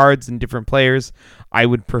cards and different players. I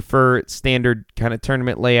would prefer standard kind of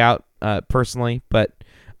tournament layout personally, but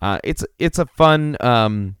it's a fun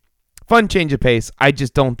change of pace. I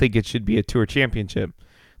just don't think it should be a tour championship.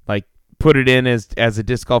 Like, put it in as a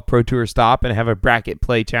Disc Golf Pro Tour stop and have a bracket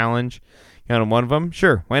play challenge on one of them.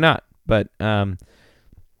 Sure, why not? But I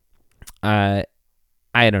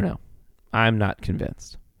don't know. I'm not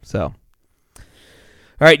convinced. So, all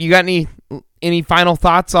right, you got any final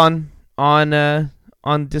thoughts on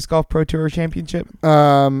Disc Golf Pro Tour Championship?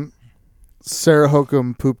 Sarah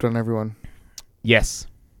Hokum pooped on everyone. Yes.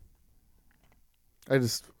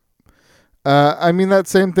 I mean that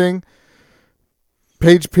same thing.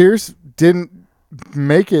 Paige Pierce didn't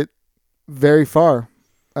make it very far.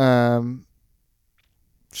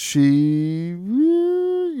 She, I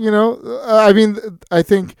mean, I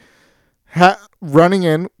think running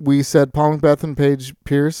in, we said Paul Macbeth and Paige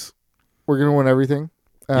Pierce, we're going to win everything,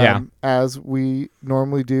 as we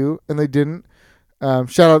normally do, and they didn't.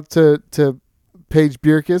 Shout out to Paige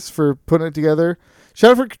Bierkes for putting it together.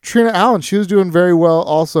 Shout out for Katrina Allen. She was doing very well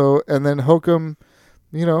also, and then Hokum,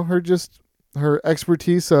 her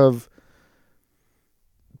expertise of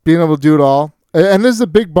being able to do it all. And this is a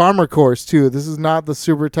big bomber course, too. This is not the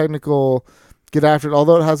super technical get after it,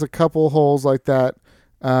 although it has a couple holes like that.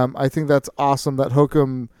 I think that's awesome that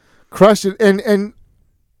Hokum crushed it. And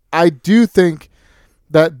I do think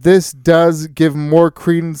that this does give more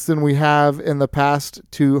credence than we have in the past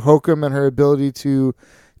to Hokum and her ability to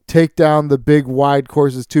take down the big wide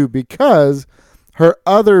courses, too, because her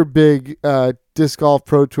other big Disc Golf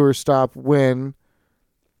Pro Tour stop win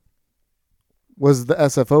was the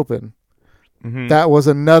SF Open. Mm-hmm. That was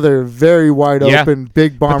another very wide open,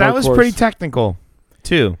 big bomber course. But that was pretty technical,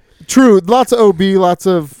 too. True. Lots of OB, lots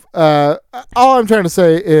of... all I'm trying to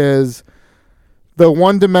say is the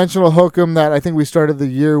one-dimensional Hokum that I think we started the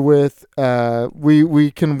year with,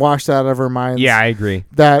 we can wash that out of our minds. Yeah, I agree.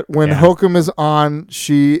 That when Hokum is on,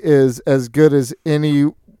 she is as good as any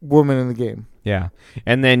woman in the game. Yeah.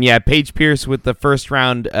 And then, Paige Pierce with the first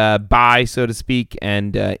round bye, so to speak,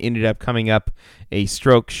 and ended up coming up a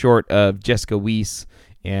stroke short of Jessica Weiss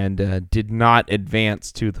and did not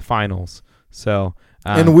advance to the finals. So,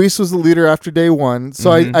 and Weiss was the leader after day one.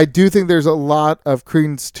 So I do think there's a lot of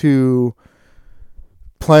credence to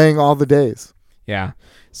playing all the days. Yeah.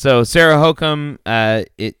 So Sarah Hokum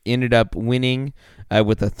it ended up winning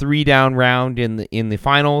with a 3-down round in the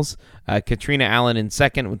finals. Katrina Allen in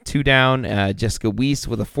second with 2 down. Jessica Weiss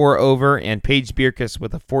with a 4 over, and Paige Bierkes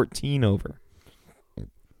with a 14 over.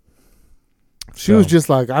 She was just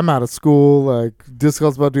like, I'm out of school. Like, disc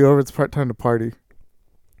golf's about to be over. It's time to party.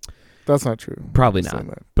 That's not true. Probably not.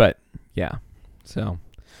 But yeah. So.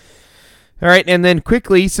 All right, and then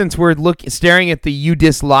quickly, since we're staring at the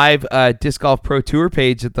UDisc Live Disc Golf Pro Tour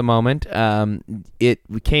page at the moment, it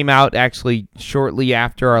came out actually shortly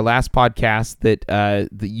after our last podcast that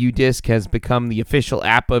the UDisc has become the official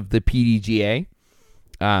app of the PDGA,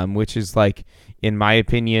 which is, like, in my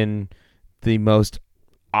opinion, the most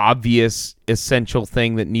obvious, essential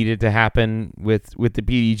thing that needed to happen with the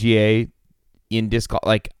PDGA in disc golf.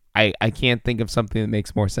 Like, I can't think of something that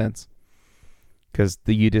makes more sense. Because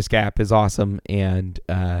the UDisc app is awesome, and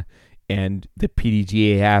the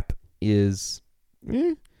PDGA app is,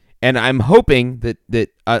 and I'm hoping that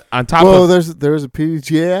on top of there's a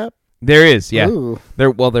PDGA app. There is, yeah. Ooh.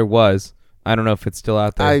 There was. I don't know if it's still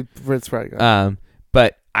out there. It's probably gone.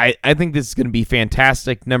 But I think this is going to be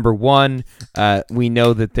fantastic. Number one, we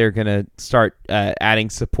know that they're going to start adding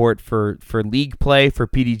support for league play, for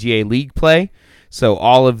PDGA league play. So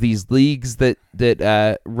all of these leagues that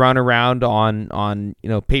run around on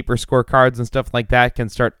paper scorecards and stuff like that can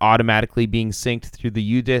start automatically being synced through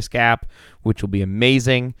the UDisc app, which will be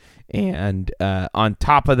amazing. And on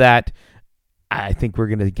top of that, I think we're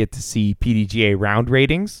going to get to see PDGA round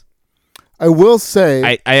ratings. I will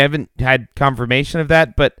say I haven't had confirmation of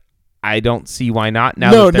that, but I don't see why not.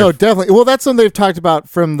 Now No, definitely. Well, that's something they've talked about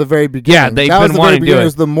from the very beginning. Yeah, they've that was been the wanting very to do beginning. it.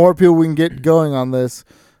 Was the more people we can get going on this,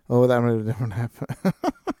 that would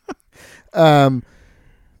happen.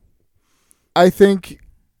 I think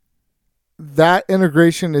that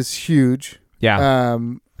integration is huge. Yeah.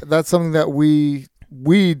 That's something that we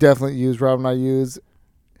definitely use. Rob and I use.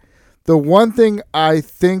 The one thing I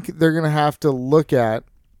think they're going to have to look at,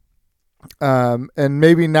 and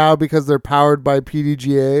maybe now because they're powered by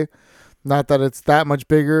PDGA, not that it's that much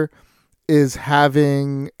bigger, is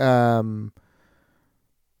having, I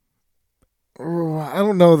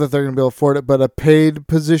don't know that they're going to be able to afford it, but a paid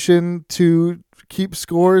position to keep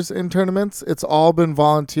scores in tournaments. It's all been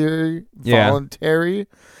voluntary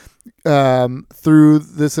through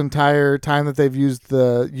this entire time that they've used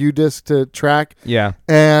the UDisc to track. Yeah.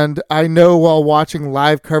 And I know while watching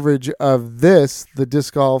live coverage of the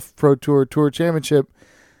Disc Golf Pro Tour Championship,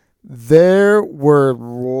 there were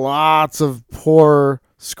lots of poor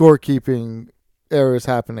scorekeeping errors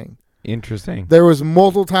happening. Interesting. There was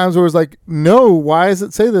multiple times where it was like, no, why does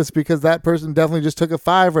it say this? Because that person definitely just took a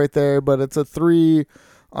 5 right there, but it's a 3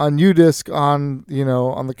 on UDisc on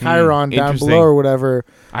the Chiron down below or whatever.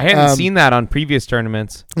 I hadn't seen that on previous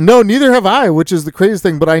tournaments. No, neither have I, which is the craziest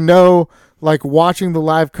thing. But I know, like, watching the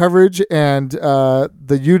live coverage, and the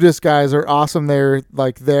UDisc guys are awesome. They're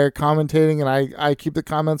commentating, and I keep the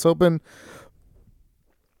comments open.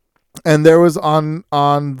 And there was on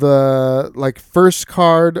the first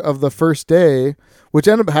card of the first day, which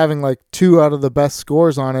ended up having 2 out of the best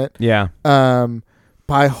scores on it. Yeah.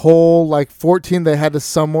 By hole 14, they had to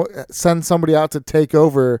send somebody out to take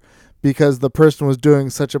over because the person was doing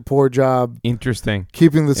such a poor job. Interesting.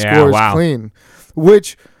 Keeping the scores clean,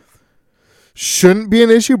 which shouldn't be an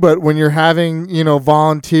issue. But when you're having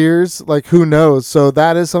volunteers, who knows? So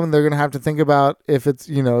that is something they're going to have to think about. If it's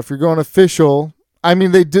if you're going official, I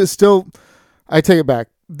mean they do still. I take it back.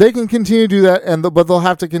 They can continue to do that, but they'll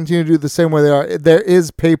have to continue to do it the same way they are. There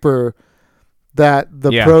is paper that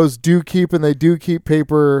the pros do keep, and they do keep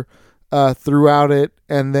paper throughout it,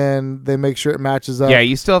 and then they make sure it matches up. Yeah,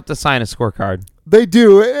 you still have to sign a scorecard. They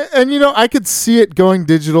do, and I could see it going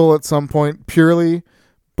digital at some point purely,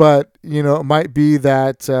 but it might be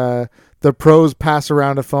that the pros pass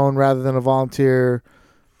around a phone rather than a volunteer.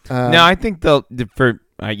 No, I think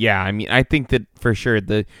I think that for sure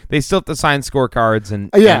they still have to sign scorecards, and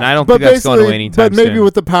I don't think that's going away anytime soon. But maybe soon.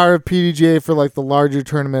 with the power of PDGA for the larger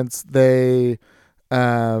tournaments, they,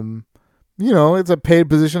 it's a paid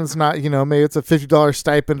position. It's not, maybe it's a $50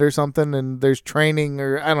 stipend or something, and there's training,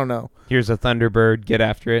 or I don't know. Here's a Thunderbird, get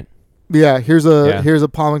after it. Yeah, here's a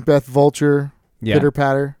Paul Macbeth vulture, pitter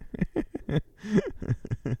patter.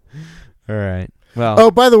 All right. Well.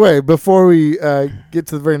 Oh, by the way, before we get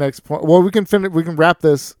to the very next point, well, we can wrap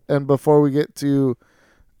this, and before we get to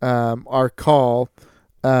our call,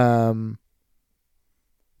 have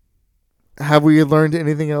we learned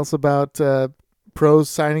anything else about pros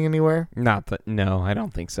signing anywhere? No, I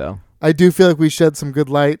don't think so. I do feel like we shed some good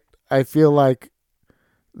light. I feel like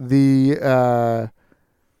the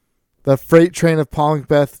freight train of Paul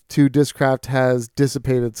Macbeth to Discraft has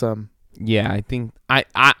dissipated some. Yeah, I think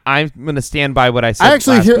I'm gonna stand by what I said.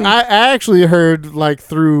 I actually heard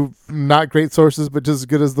through not great sources, but just as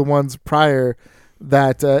good as the ones prior,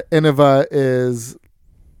 that Innova is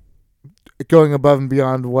going above and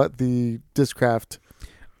beyond what the Discraft.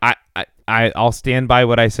 I'll stand by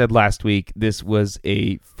what I said last week. This was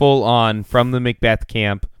a full on from the Macbeth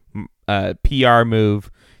camp PR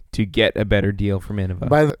move to get a better deal from Innova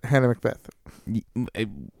by Hannah Macbeth.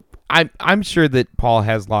 I'm sure that Paul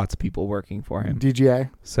has lots of people working for him. DGI.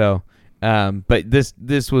 So, but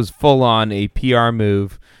this was full on a PR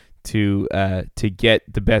move to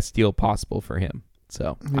get the best deal possible for him.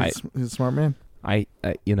 So he's a smart man. I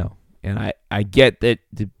get that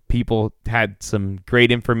the people had some great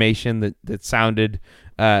information that sounded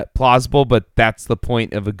plausible, but that's the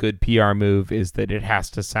point of a good PR move, is that it has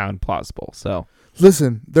to sound plausible. So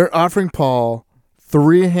listen, they're offering Paul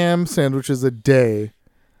 3 ham sandwiches a day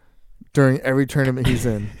during every tournament he's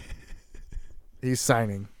in. He's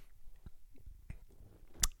signing.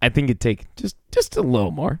 I think it'd take just a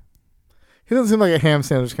little more. He doesn't seem like a ham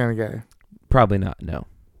sandwich kind of guy. Probably not, no.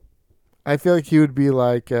 I feel like he would be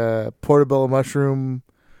like a portobello mushroom.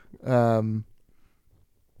 No,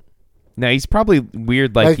 he's probly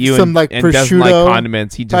weird like you some, and doesn't like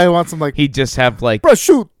condiments. He just wants some he'd just have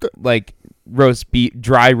prosciutto,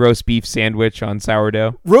 dry roast beef sandwich on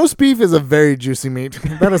sourdough. Roast beef is a very juicy meat.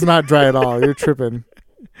 That is not dry at all. You're tripping.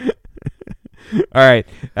 All right.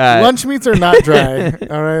 Lunch meats are not dry.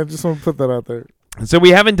 All right. I just want to put that out there. So we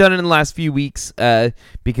haven't done it in the last few weeks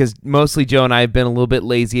because mostly Joe and I have been a little bit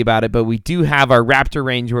lazy about it, but we do have our Raptor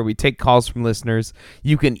range where we take calls from listeners.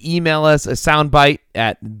 You can email us a soundbite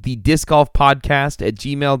at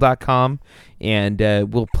thediscgolfpodcast@gmail.com, and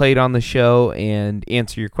we'll play it on the show and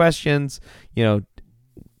answer your questions.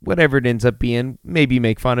 Whatever it ends up being, maybe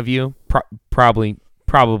make fun of you, probably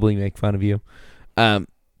make fun of you.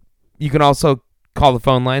 You can also call the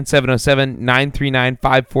phone line,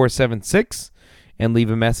 707-939-5476. And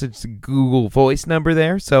leave a message to Google Voice number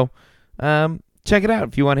there. So check it out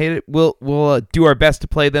if you want to hit it. We'll do our best to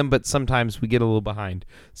play them, but sometimes we get a little behind.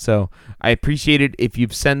 So I appreciate it if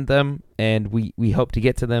you've sent them, and we hope to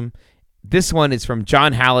get to them. This one is from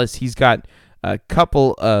John Hallis. He's got a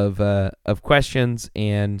couple of questions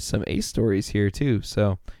and some ace stories here too.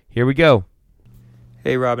 So here we go.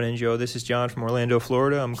 Hey, Robin and Joe. This is John from Orlando,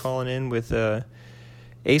 Florida. I'm calling in with a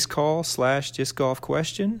ace call / disc golf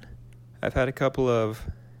question. I've had a couple of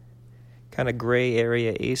kind of gray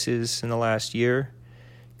area aces in the last year,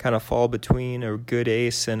 kind of fall between a good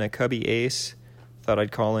ace and a cubby ace. Thought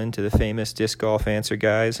I'd call in to the famous disc golf answer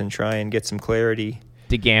guys and try and get some clarity.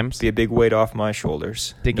 DeGams. Be a big weight off my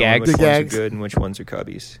shoulders. DeGags. Which ones are good and which ones are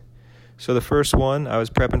cubbies. So the first one, I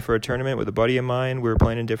was prepping for a tournament with a buddy of mine. We were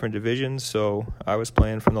playing in different divisions, so I was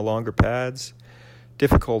playing from the longer pads.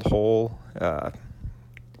 Difficult hole.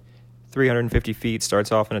 350 feet,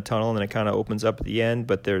 starts off in a tunnel, and then it kind of opens up at the end,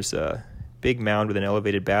 but there's a big mound with an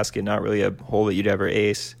elevated basket, not really a hole that you'd ever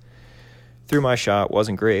ace. Threw my shot,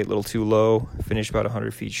 wasn't great, a little too low, finished about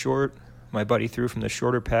 100 feet short. My buddy threw from the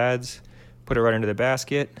shorter pads, put it right into the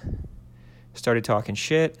basket, started talking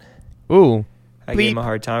shit. Ooh. I gave him a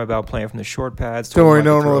hard time about playing from the short pads. Don't worry,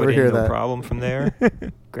 no one one will ever hear no that. Problem from there.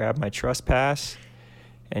 Grabbed my trust pass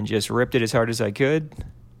and just ripped it as hard as I could.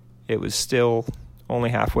 It was still only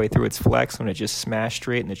halfway through its flex when it just smashed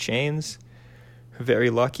straight in the chains. Very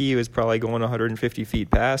lucky. It was probably going 150 feet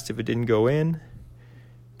past if it didn't go in.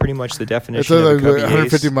 Pretty much the definition of a cubby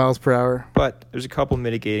 150 ace. miles per hour. But there's a couple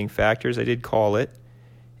mitigating factors. I did call it,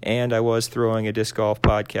 and I was throwing a disc golf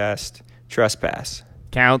podcast trespass.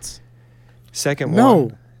 Counts. Second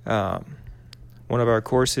No. one, one of our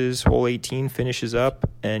courses, hole 18, finishes up,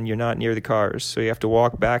 and you're not near the cars. So you have to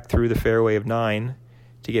walk back through the fairway of 9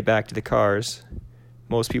 to get back to the cars.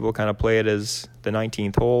 Most people kind of play it as the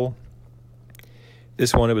 19th hole.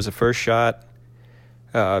 This one, it was a first shot,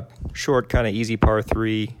 short, kind of easy par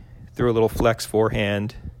 3. Threw a little flex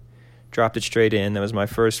forehand, dropped it straight in. That was my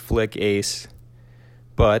first flick ace,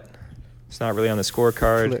 but it's not really on the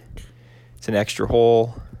scorecard. Flick. It's an extra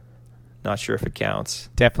hole. Not sure if it counts.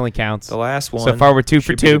 Definitely counts. The last one. So far, we're 2 for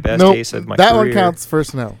should be 2. the best Nope, ace of my that career. one counts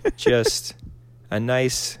first no. Just a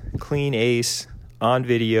nice, clean ace on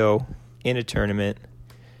video in a tournament.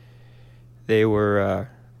 They were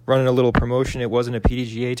running a little promotion. It wasn't a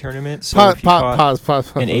PDGA tournament, so if you caught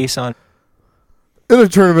Pause. an ace on. In a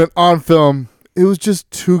tournament on film, it was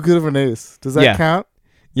just too good of an ace. Does that count?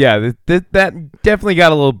 Yeah, that definitely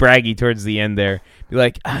got a little braggy towards the end there. Be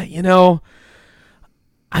like, I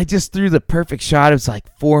just threw the perfect shot. It was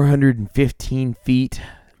like 415 feet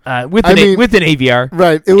with an AVR.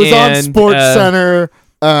 Right. It was on Sports Center.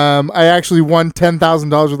 I actually won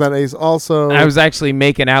 $10,000 with that ace also. I was actually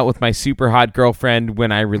making out with my super hot girlfriend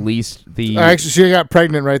when I released the... Actually, she got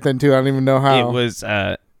pregnant right then, too. I don't even know how. It was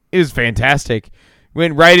fantastic.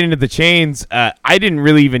 Went right into the chains. I didn't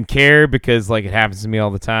really even care because, like, it happens to me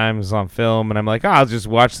all the time. It was on film, and I'm like, I'll just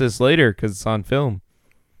watch this later because it's on film.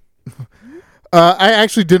 I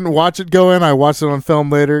actually didn't watch it go in. I watched it on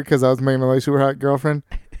film later because I was making my super hot girlfriend.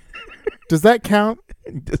 Does that count?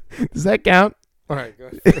 Does that count? All right, go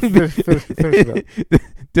ahead. Finish it up.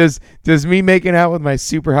 Does me making out with my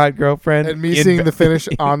super hot girlfriend And me seeing the finish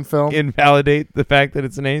on film invalidate the fact that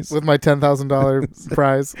it's an ace? with my $10,000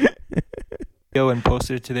 prize. And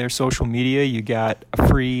posted it to their social media. You got a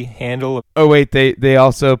free handle. Oh wait, they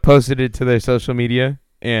also posted it to their social media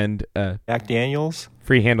and Jack Daniels.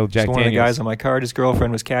 Free handle Jack One Daniels. of the guys on my card, his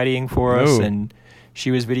girlfriend was caddying for us, Ooh. and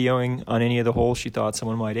she was videoing on any of the holes she thought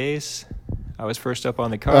someone might ace. I was first up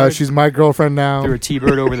on the card. She's my girlfriend now. Threw a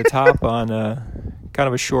T-bird over the top on kind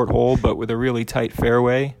of a short hole, but with a really tight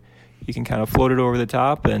fairway. You can kind of float it over the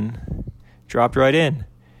top and dropped right in.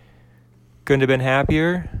 Couldn't have been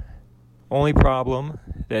happier. Only problem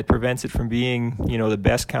that prevents it from being, the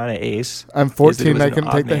best kind of ace. I'm is that it 14. was I an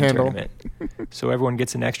couldn't take the odd man handle. tournament. So everyone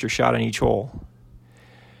gets an extra shot on each hole.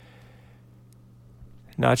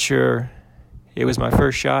 Not sure. It was my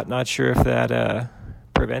first shot. Not sure if that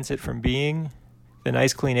prevents it from being the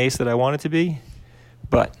nice, clean ace that I want it to be.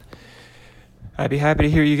 But I'd be happy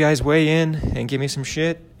to hear you guys weigh in and give me some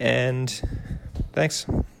shit. And thanks.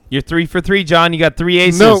 You're 3 for 3, John. You got 3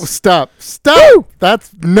 aces. No, stop. Woo!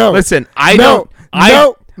 That's no. Listen, I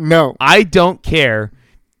don't care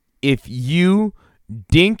if you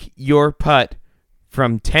dink your putt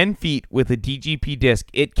from 10 feet with a DGP disc.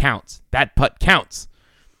 It counts. That putt counts.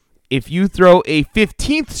 If you throw a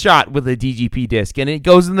 15th shot with a DGP disc and it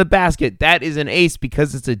goes in the basket, that is an ace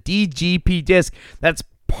because it's a DGP disc. That's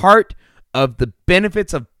part of the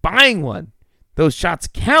benefits of buying one. Those shots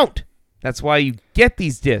count. That's why you get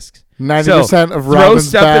these discs. 90% of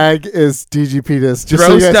Robin's bag is DGP discs. Just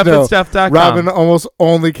so you guys know, stuff@stuff.com. Robin almost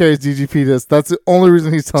only carries DGP discs. That's the only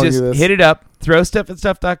reason he's telling you this. Hit it up.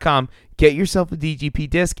 Throwstuff@stuff.com. Get yourself a DGP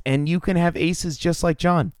disc, and you can have aces just like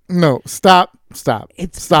John. No, stop. Stop.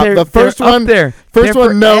 The first one there. First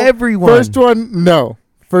one, no. Everyone. First one, no.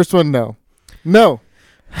 First one, no. No.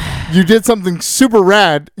 You did something super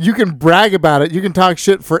rad. You can brag about it. You can talk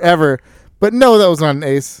shit forever. But no, that was not an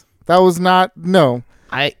ace. That was not. No.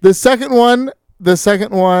 The second one.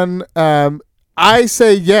 I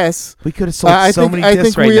say yes. We could have sold many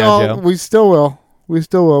discs right now, Joe. We still will. We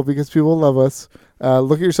still will because people love us.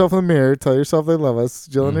 Look at yourself in the mirror. Tell yourself they love us.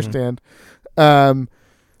 You'll understand. The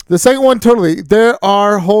second one, totally. There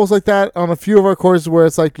are holes like that on a few of our courses where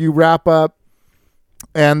it's like you wrap up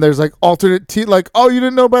and there's like alternate tee. Like, oh, you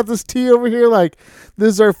didn't know about this tee over here? Like, this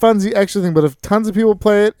is our funsy extra thing. But if tons of people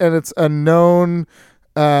play it and it's a known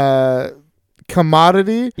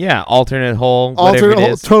commodity. Yeah, alternate hole, whatever it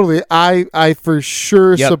is. Totally. I for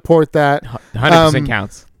sure support that. 100%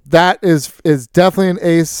 counts. That is definitely an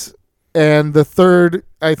ace. And the third,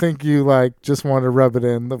 I think you like just want to rub it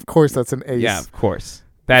in. Of course, that's an ace. Yeah, of course.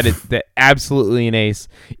 That is absolutely an ace.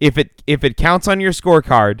 If it counts on your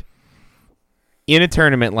scorecard in a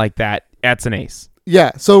tournament like that, that's an ace.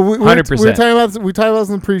 Yeah. So 100%. we talked about this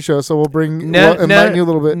in the pre-show, so we'll enlighten you a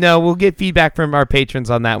little bit. No, we'll get feedback from our patrons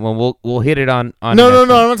on that one. We'll hit it on. No. I'm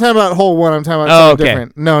not talking about hole one. I'm talking about something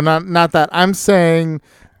different. No, not that. I'm saying,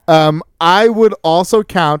 I would also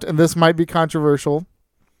count, and this might be controversial.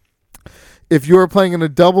 If you are playing in a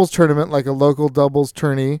doubles tournament, like a local doubles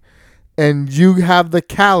tourney, and you have the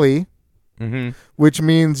Cali, which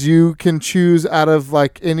means you can choose out of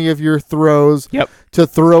like any of your throws to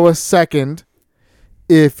throw a second.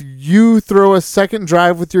 If you throw a second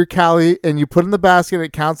drive with your Cali and you put in the basket,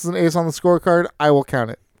 it counts as an ace on the scorecard, I will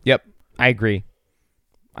count it. Yep, I agree.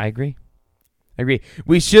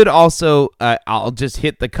 We should also, I'll just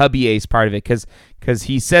hit the Cubby Ace part of it because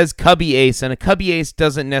he says Cubby Ace, and a Cubby Ace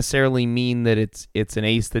doesn't necessarily mean that it's an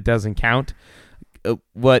ace that doesn't count.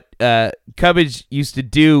 What Cubbage used to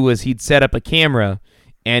do was he'd set up a camera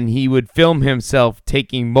and he would film himself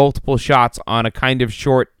taking multiple shots on a kind of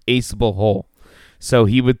short aceable hole. So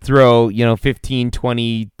he would throw, 15,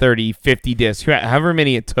 20, 30, 50 discs, however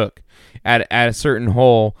many it took at a certain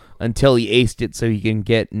hole until he aced it so he can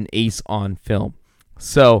get an ace on film.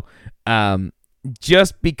 So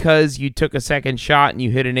just because you took a second shot and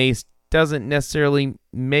you hit an ace doesn't necessarily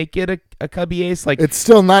make it a Cubby Ace. Like, it's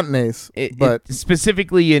still not an ace. But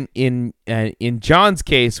specifically in John's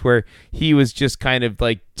case, where he was just kind of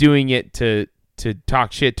like doing it to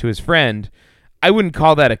talk shit to his friend, I wouldn't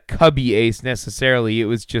call that a Cubby Ace necessarily. It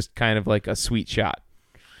was just kind of like a sweet shot.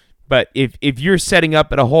 But if you're setting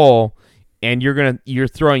up at a hole and you're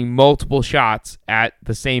throwing multiple shots at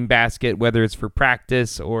the same basket, whether it's for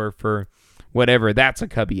practice or for whatever, that's a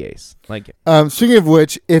Cubby Ace. Like, speaking of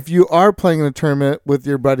which, if you are playing in a tournament with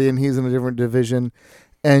your buddy and he's in a different division,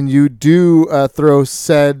 and you do throw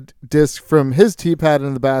said disc from his tee pad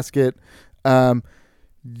in the basket,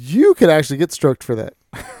 you could actually get stroked for that.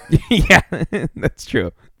 Yeah, that's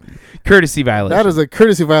true. Courtesy violation. That is a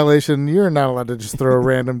courtesy violation. You're not allowed to just throw a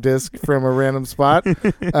random disc from a random spot.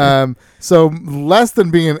 So less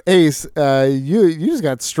than being an ace, you just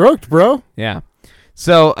got stroked, bro. Yeah.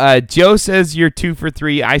 So Joe says you're 2 for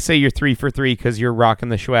 3. I say you're 3 for 3 because you're rocking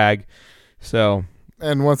the swag. So.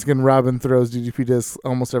 And once again, Robin throws DGP discs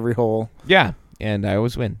almost every hole. Yeah, and I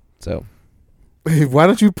always win. So. Hey, why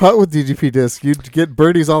don't you putt with DGP disc? You'd get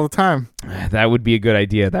birdies all the time. That would be a good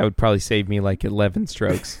idea. That would probably save me like 11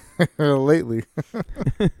 strokes. Lately.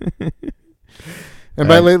 And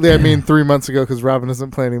by lately, I mean 3 months ago because Robin doesn't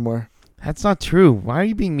play anymore. That's not true. Why are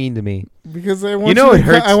you being mean to me? Because I want it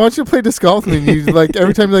hurts. I want you to play disc golf with me. You like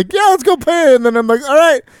every time you're like, yeah, let's go play. And then I'm like, all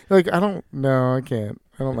right. You're like, I can't.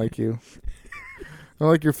 I don't like you. I don't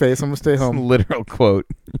like your face. I'm going to stay home. Literal quote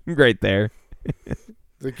right there.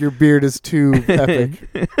 Like, your beard is too epic.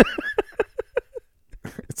 It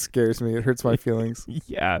scares me. It hurts my feelings.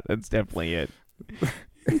 Yeah, that's definitely it.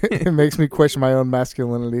 It makes me question my own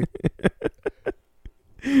masculinity.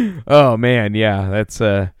 Oh man, yeah,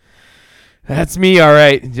 that's me. All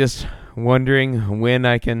right, just wondering when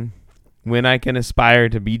I can aspire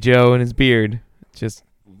to be Joe and his beard. Just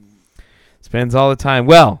spends all the time.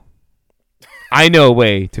 Well, I know a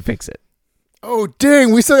way to fix it. Oh,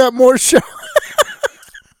 dang. We still got more show.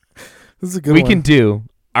 This is a good one. We can do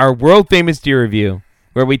our world famous beer review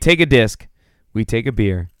where we take a disc, we take a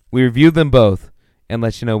beer, we review them both, and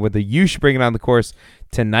let you know whether you should bring it on the course.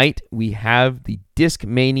 Tonight, we have the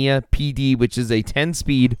Discmania PD, which is a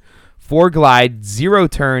 10-speed, 4-glide,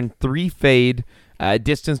 0-turn, 3-fade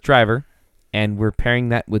distance driver. And we're pairing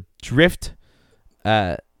that with Drift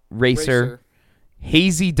Racer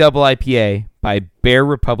Hazy Double IPA by Bear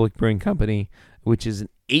Republic Brewing Company, which is an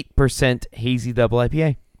 8% Hazy Double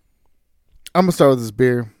IPA. I'm going to start with this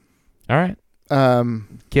beer. All right.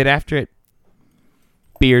 Get after it,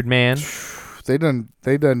 Beard Man. They done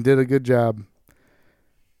did a good job.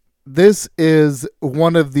 This is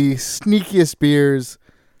one of the sneakiest beers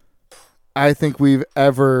I think we've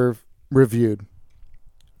ever reviewed.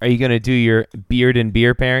 Are you going to do your beard and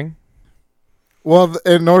beer pairing? Well,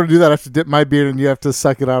 in order to do that, I have to dip my beard, and you have to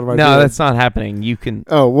suck it out of my beard. No, that's not happening. You can.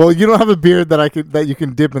 Oh, well, you don't have a beard that you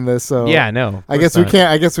can dip in this, so Yeah, no. I guess we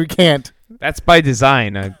can't. That's by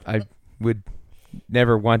design. I would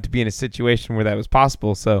never want to be in a situation where that was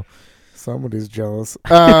possible. So Somebody's jealous.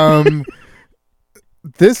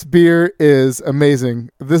 This beer is amazing.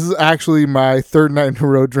 This is actually my third night in a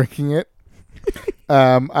row drinking it.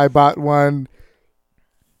 I bought one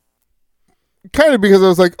kind of because I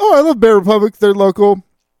was like, oh, I love Bear Republic. They're local.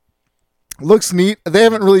 Looks neat. They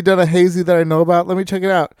haven't really done a hazy that I know about. Let me check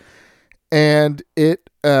it out. And it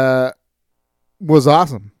was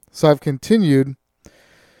awesome. So I've continued.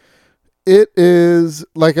 It is,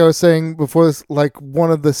 like I was saying before this, like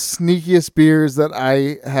one of the sneakiest beers that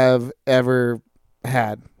I have ever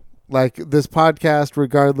had. Like this podcast,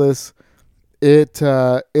 regardless, it's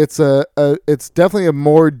definitely a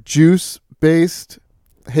more juice based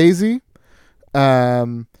hazy.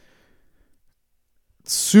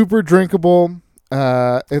 Super drinkable.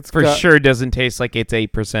 It's sure doesn't taste like it's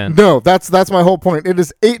 8%. No, that's my whole point. It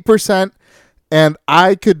is 8%, and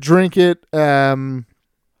I could drink it and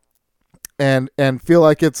feel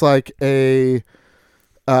like it's like a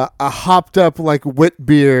hopped up like wit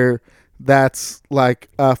beer that's like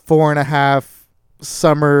a 4.5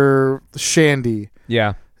 summer shandy.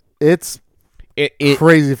 Yeah, it's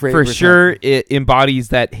crazy for 8%. For sure. It embodies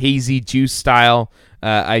that hazy juice style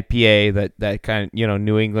IPA, that kind of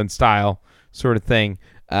New England style sort of thing,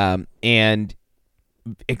 and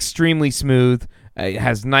extremely smooth. It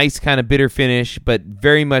has nice kind of bitter finish, but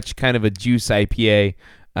very much kind of a juice IPA.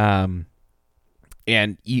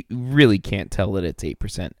 And you really can't tell that it's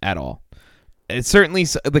 8% at all. It's certainly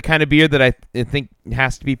the kind of beer that I think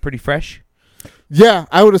has to be pretty fresh. Yeah,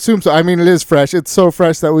 I would assume so. I mean, it is fresh. It's so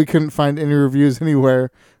fresh that we couldn't find any reviews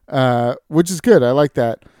anywhere, which is good. I like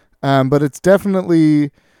that. But it's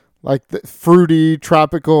definitely like the fruity,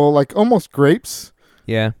 tropical, like almost grapes.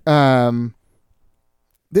 Yeah.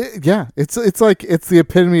 It's like it's the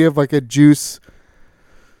epitome of like a juice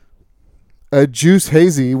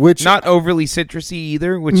hazy, which not overly citrusy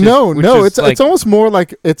either. It's almost more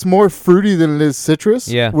like it's more fruity than it is citrus.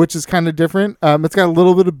 Yeah, which is kind of different. It's got a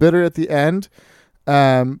little bit of bitter at the end,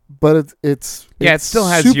 but it still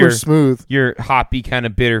has super smooth, your hoppy kind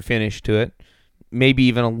of bitter finish to it. Maybe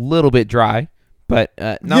even a little bit dry, but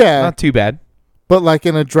not too bad. But like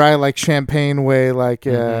in a dry like champagne way, like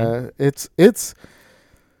it's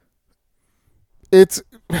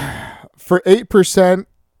for 8%.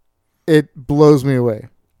 It blows me away.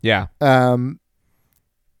 Yeah.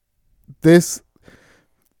 This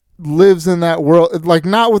lives in that world, like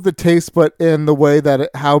not with the taste, but in the way that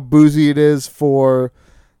how boozy it is for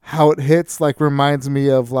how it hits. Like reminds me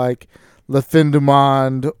of like Le Fin du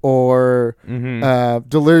Monde or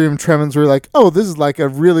Delirium Tremens, where you're like, oh, this is like a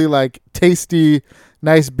really like tasty,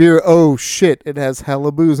 nice beer. Oh shit, it has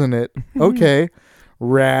hella booze in it. Okay,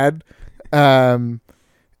 rad.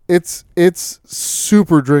 It's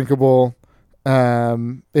super drinkable.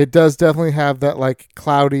 It does definitely have that like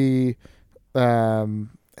cloudy,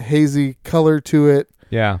 hazy color to it.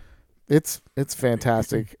 Yeah, it's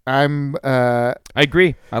fantastic. I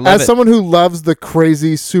agree. I love it. As someone who loves the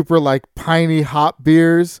crazy, super like piney hop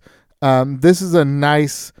beers, this is a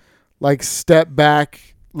nice like step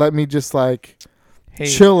back. Let me just like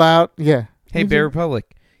chill out. Yeah. Hey, Bear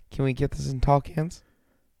Republic, can we get this in tall cans?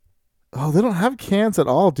 Oh, they don't have cans at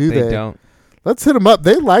all, do they? They don't. Let's hit them up.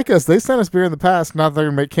 They like us. They sent us beer in the past. Not that they're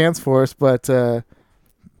gonna make cans for us, but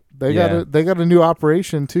they got a new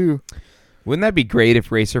operation too. Wouldn't that be great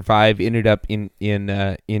if Racer 5 ended up in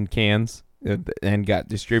cans? and got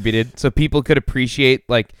distributed, so people could appreciate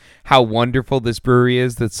like how wonderful this brewery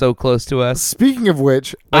is that's so close to us. Speaking of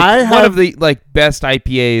which, Like, one of the like best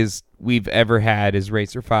IPAs we've ever had is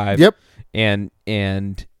Racer 5. Yep. And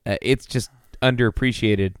it's just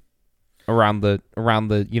underappreciated around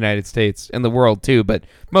the United States and the world too, but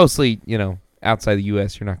mostly, outside the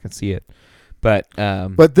US you're not going to see it. But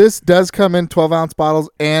this does come in 12-ounce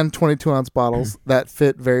bottles and 22-ounce bottles that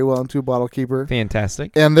fit very well into a bottle keeper.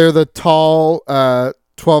 fantastic. And they're the tall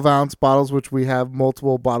 12-ounce bottles, which we have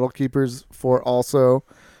multiple bottle keepers for also.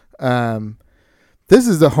 This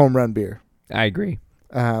is the home run beer. I agree.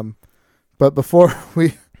 But before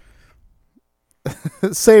we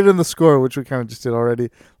say it in the score, which we kind of just did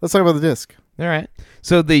already, let's talk about the disc. All right.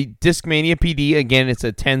 So the Discmania PD, again, it's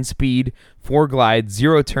a 10-speed, 4 glide,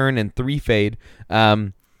 0 turn, and 3 fade.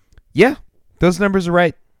 Yeah, those numbers are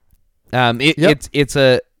right. It's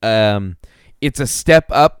a step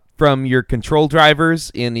up from your control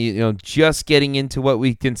drivers in just getting into what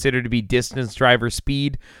we consider to be distance driver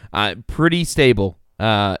speed. Pretty stable.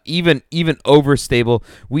 Even overstable.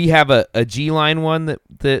 We have a G line one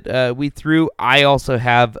that we threw. I also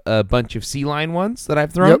have a bunch of C line ones that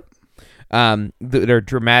I've thrown. Yep. That are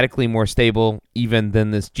dramatically more stable even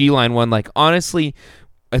than this G line one. Like, honestly,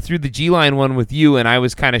 I threw the G line one with you, and I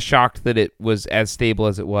was kind of shocked that it was as stable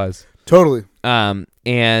as it was. Totally.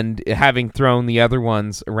 And having thrown the other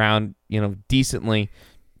ones around, decently,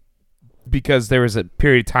 because there was a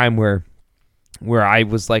period of time where I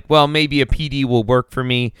was like, well, maybe a PD will work for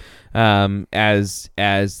me, as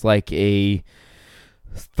like a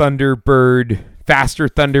Thunderbird, faster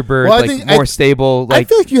Thunderbird, well, more stable. Like, I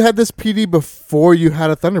feel like you had this PD before you had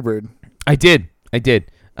a Thunderbird. I did.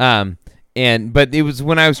 But it was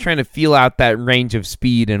when I was trying to feel out that range of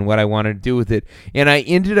speed and what I wanted to do with it, and I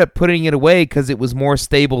ended up putting it away because it was more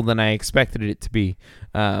stable than I expected it to be,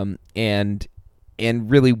 and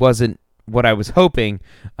really wasn't what I was hoping.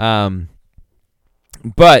 But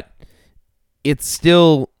it's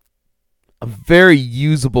still a very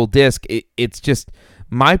usable disc. It's just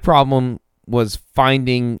my problem was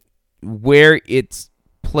finding where its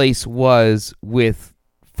place was with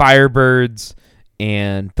Firebirds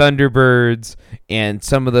and Thunderbirds and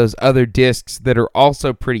some of those other discs that are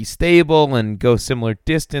also pretty stable and go similar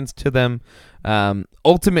distance to them.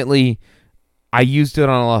 Ultimately, I used it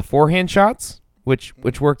on a lot of forehand shots, which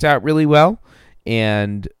worked out really well,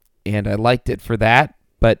 and I liked it for that.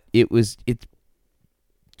 But it's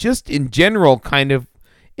just in general kind of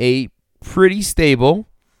a pretty stable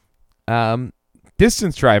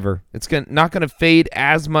distance driver. It's not going to fade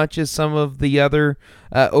as much as some of the other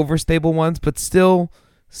overstable ones, but still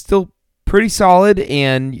pretty solid,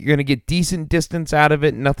 and you're going to get decent distance out of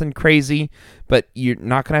it. Nothing crazy, but you're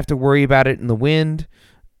not going to have to worry about it in the wind.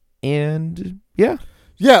 And yeah.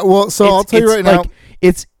 Well, so I'll tell you right now,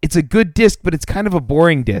 it's a good disc, but it's kind of a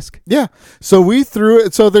boring disc. Yeah. So we threw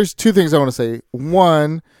it. So there's two things I want to say.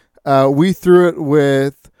 One, we threw it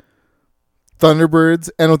with Thunderbirds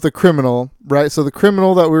and with the Criminal, right? So the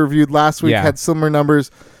Criminal that we reviewed last week had similar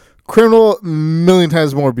numbers. Criminal, million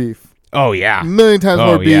times more beef. Oh yeah, million times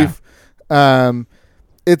more beef.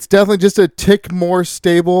 It's definitely just a tick more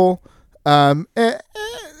stable, and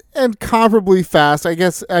comparably fast. I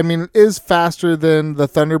guess. I mean, it is faster than the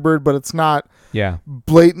Thunderbird, but it's not. Yeah,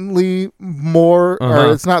 blatantly more,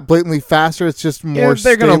 or it's not blatantly faster. It's just more.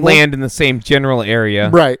 They're going to land in the same general area.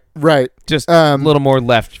 Right. Just a little more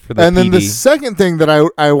left for the. And then PD. the second thing that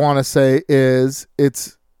I want to say is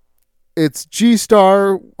it's G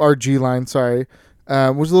Star or G Line, sorry,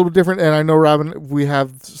 was a little bit different. And I know, Robin, we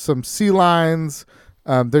have some C lines.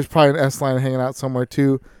 There's probably an S line hanging out somewhere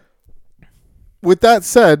too. With that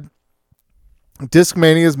said,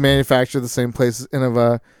 Discmania is manufactured the same place as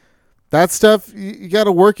Innova. That stuff, you got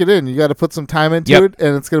to work it in. You got to put some time into it,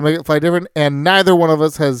 and it's going to make it fly different. And neither one of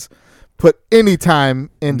us has put any time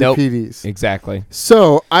into PDs. Exactly.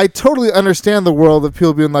 So I totally understand the world of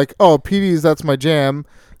people being like, oh, PDs, that's my jam.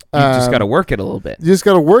 You just got to work it a little bit. You just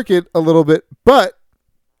got to work it a little bit. But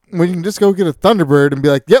when you can just go get a Thunderbird and be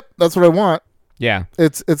like, yep, that's what I want. Yeah.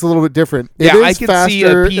 It's a little bit different. Yeah, it is I could faster. See a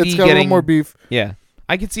PD it's got a little more beef. Yeah.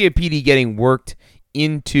 I could see a PD getting worked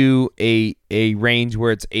into a range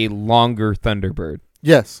where it's a longer Thunderbird.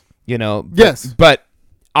 Yes. But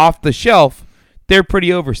off the shelf, they're pretty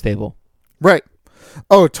overstable. Right.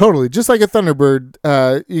 Oh, totally. Just like a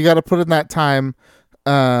Thunderbird, you got to put in that time.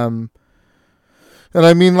 And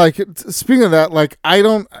I mean, like, speaking of that, like,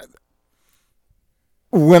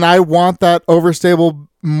 when I want that overstable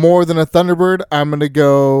more than a Thunderbird, I'm going to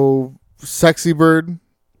go Sexy Bird.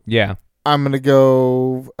 Yeah. I'm going to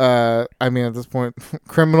go, at this point,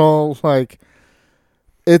 Criminal. Like,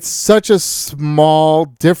 it's such a small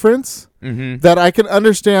difference Mm-hmm. that I can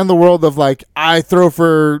understand the world of like, I throw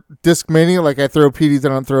for Discmania, like I throw PDs, I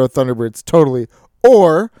don't throw Thunderbirds, totally.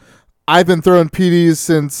 Or I've been throwing PDs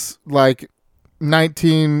since like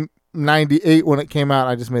 1998 when it came out.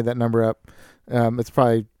 I just made that number up. It's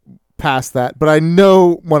probably past that, but I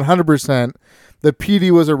know 100% the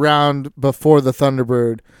PD was around before the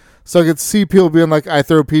Thunderbird. So I could see people being like, I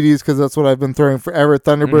throw PDs because that's what I've been throwing forever.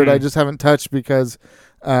 Thunderbird, I just haven't touched because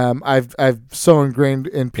I've so ingrained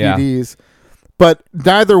in PDs. Yeah. But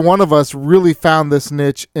neither one of us really found this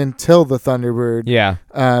niche until the Thunderbird. Yeah.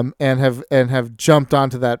 And have jumped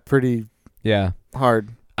onto that pretty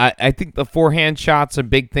hard. I think the forehand shot's a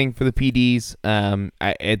big thing for the PDs.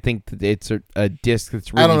 I think that it's a disc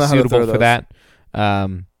that's really suitable for that.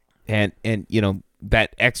 And you know,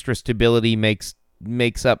 that extra stability makes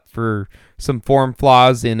up for some form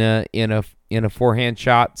flaws in a forehand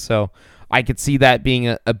shot. So I could see that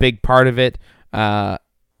being a big part of it.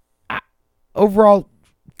 Overall,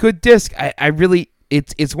 good disc. I really,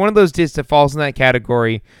 it's one of those discs that falls in that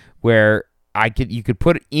category where you could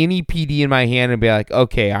put any PD in my hand and be like,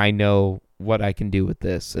 okay, I know what I can do with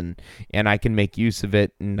this, and I can make use of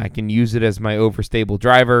it, and I can use it as my overstable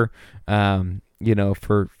driver, you know,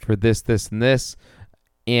 for this, and this,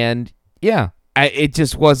 and yeah, it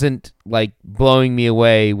just wasn't like blowing me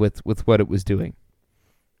away with what it was doing.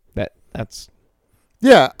 That's.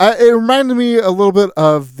 Yeah, it reminded me a little bit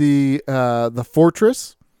of the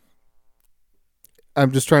Fortress.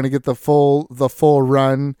 I'm just trying to get the full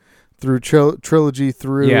run through trilogy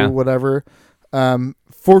through whatever.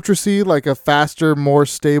 Fortressy, like a faster, more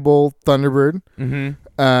stable Thunderbird.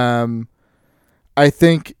 Mm-hmm. I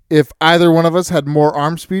think if either one of us had more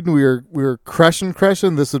arm speed and we were crushing,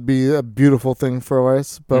 this would be a beautiful thing for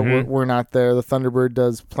us. But we're not there. The Thunderbird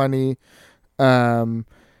does plenty.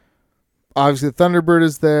 Obviously, the Thunderbird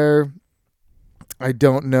is there. I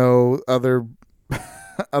don't know other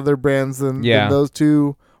brands than those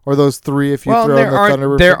two or those three. If you throw in the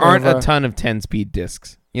Thunderbird, there aren't a ton of 10-speed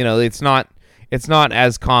discs. You know, it's not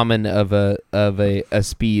as common of a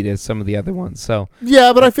speed as some of the other ones. So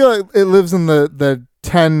yeah, but I feel like it lives in the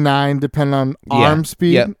 10-9 depending on arm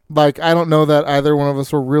speed. Yep. Like I don't know that either one of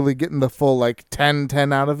us were really getting the full like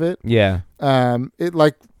 10-10 out of it. Yeah. It,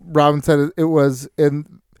 like Robin said, it was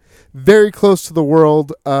in very close to the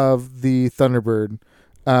world of the Thunderbird.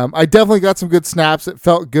 I definitely got some good snaps. It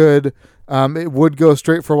felt good. It would go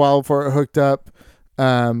straight for a while before it hooked up.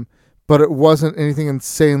 But it wasn't anything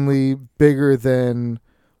insanely bigger than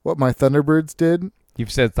what my Thunderbirds did. You've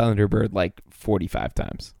said Thunderbird like 45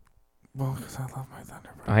 times. Well, because I love my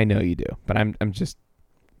Thunderbird. I know you do, but I'm just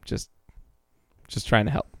trying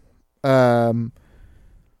to help.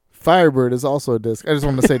 Firebird is also a disc. I just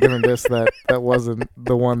wanted to say a different disc that wasn't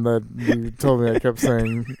the one that you told me I kept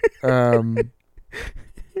saying.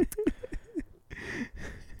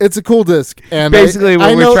 It's a cool disc, and basically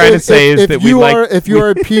what we're trying to say is that if you are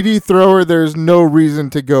a PD thrower, there's no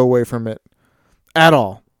reason to go away from it at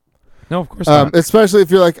all. No, of course not. Especially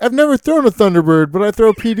if you're like, I've never thrown a Thunderbird, but I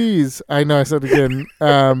throw PDs. I know I said it again.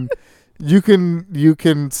 You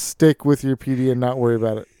can stick with your PD and not worry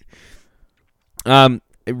about it.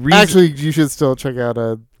 Actually, you should still check out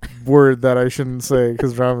a word that I shouldn't say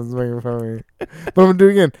because Robin's making fun of me. But I'm going to do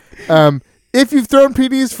it again. If you've thrown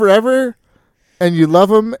PDs forever and you love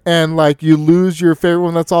them and like you lose your favorite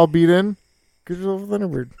one that's all beat in, get yourself a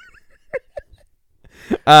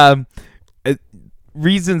Thunderbird.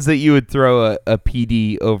 Reasons that you would throw a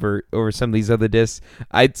PD over some of these other discs,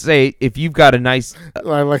 I'd say if you've got a nice...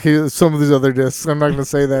 I like some of these other discs. I'm not going to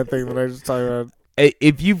say that thing that I just talked about.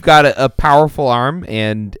 If you've got a powerful arm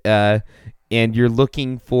and you're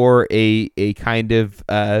looking for a kind of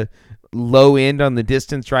low end on the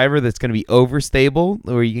distance driver that's going to be overstable,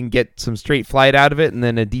 where you can get some straight flight out of it and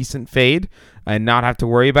then a decent fade and not have to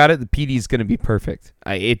worry about it, the PD is going to be perfect.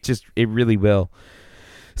 It really will.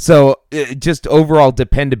 So just overall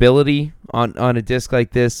dependability on a disc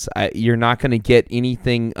like this, you're not going to get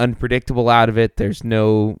anything unpredictable out of it. There's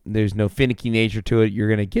no finicky nature to it. You're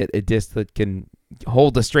going to get a disc that can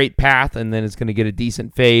hold a straight path, and then it's going to get a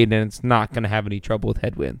decent fade, and it's not going to have any trouble with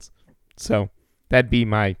headwinds. So that'd be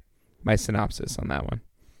my synopsis on that one.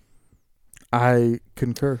 I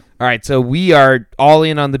concur. All right, so we are all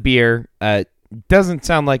in on the beer. Doesn't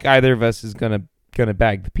sound like either of us is gonna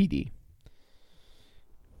bag the PD.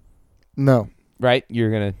 No. Right?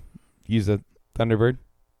 You're gonna use a Thunderbird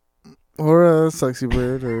or a Sexy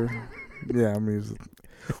Bird, or yeah, I'm using.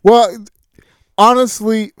 Well,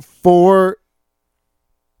 honestly, for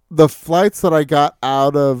the flights that I got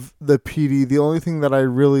out of the PD, the only thing that I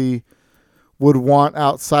really would want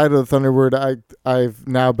outside of the Thunderbird, I've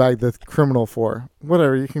now bagged the criminal for.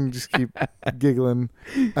 Whatever, you can just keep giggling.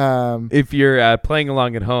 If you're playing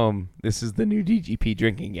along at home, this is the new DGP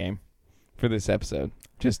drinking game for this episode.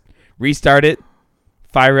 Just restart it,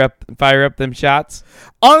 fire up them shots.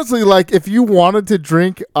 Honestly, like if you wanted to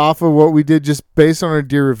drink off of what we did just based on our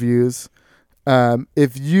deer reviews,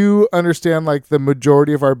 if you understand like the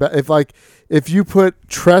majority of our if you put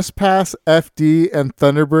Trespass, FD, and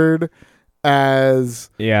Thunderbird as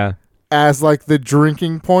like the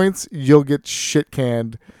drinking points, you'll get shit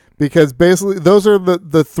canned, because basically those are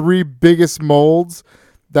the three biggest molds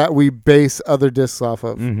that we base other discs off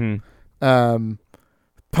of. Mm-hmm.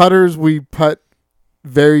 Putters, we put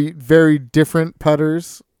very, very different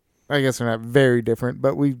putters. I guess they're not very different,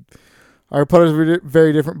 but our putters are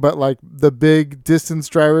very different. But like the big distance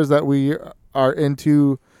drivers that we are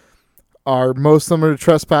into are most similar to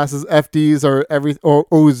Trespasses. FDs or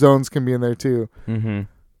Ozones can be in there too. Mm-hmm.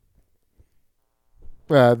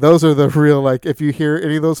 Those are the real, like, if you hear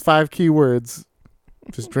any of those 5 keywords,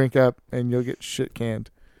 just drink up and you'll get shit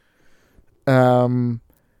canned.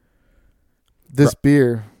 This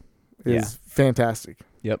beer is fantastic.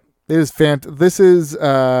 Yep. It is This is,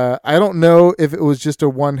 I don't know if it was just a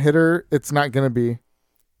one hitter. It's not going to be.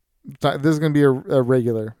 This is going to be a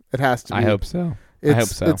regular. It has to be. I hope so.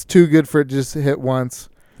 It's too good for it to just hit once.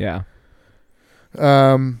 Yeah.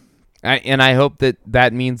 I hope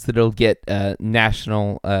that means that it'll get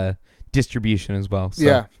national distribution as well. So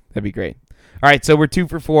yeah. That'd be great. All right, so we're 2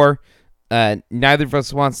 for 4. Neither of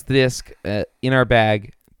us wants the disc in our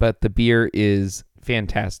bag, but the beer is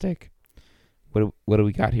fantastic. What do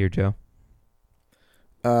we got here, Joe?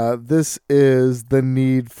 This is the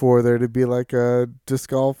need for there to be like a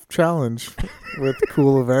disc golf challenge with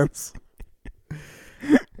cool events.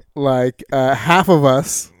 Like half of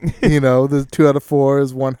us, the 2 out of 4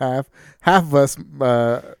 is one half. Half of us,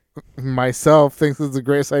 myself, thinks it's the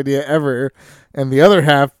greatest idea ever, and the other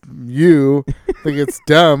half, you, think it's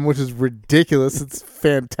dumb, which is ridiculous. It's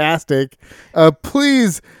fantastic.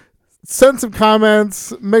 Please send some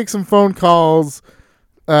comments, make some phone calls.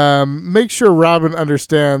 Make sure Robin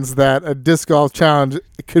understands that a disc golf challenge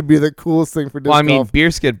could be the coolest thing for disc golf.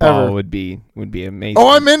 Beerskit ball would be amazing. Oh,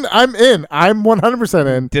 I'm in. I'm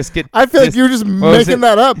 100% in. I feel like you're just making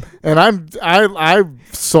that up, and I'm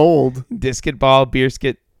sold. Discit ball,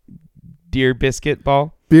 beerskit, deer biscuit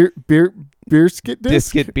ball, beerskit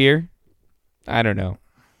disc? Discit beer. I don't know.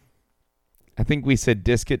 I think we said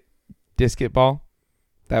discit ball.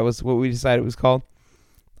 That was what we decided it was called.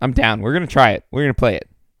 I'm down. We're gonna try it. We're gonna play it.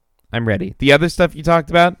 I'm ready. The other stuff you talked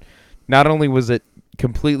about, not only was it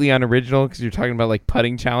completely unoriginal because you're talking about like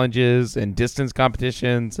putting challenges and distance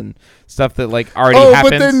competitions and stuff that like already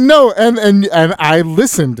happens. But then no, and I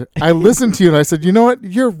listened. I listened to you and I said, you know what?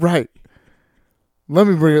 You're right. Let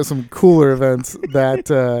me bring up some cooler events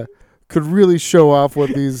that could really show off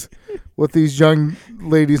what these young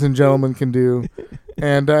ladies and gentlemen can do.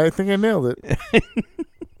 And I think I nailed it.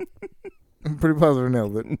 I'm pretty positive I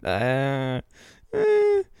nailed it.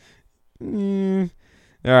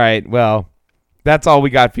 All right. Well, that's all we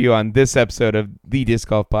got for you on this episode of the Disc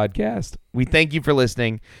Golf Podcast. We thank you for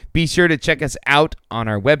listening. Be sure to check us out on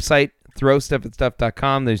our website,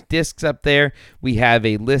 throwstuffatstuff.com. There's discs up there. We have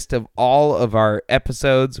a list of all of our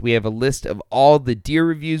episodes. We have a list of all the deer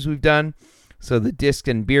reviews we've done. So the disc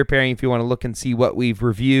and beer pairing, if you want to look and see what we've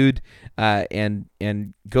reviewed and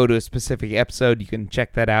go to a specific episode, you can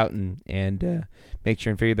check that out and make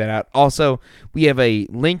sure and figure that out. Also, we have a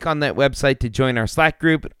link on that website to join our Slack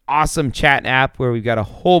group, an awesome chat app where we've got a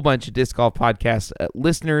whole bunch of Disc Golf Podcast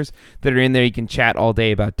listeners that are in there. You can chat all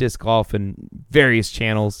day about disc golf and various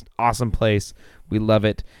channels. Awesome place. We love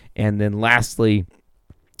it. And then lastly,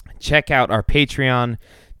 check out our Patreon.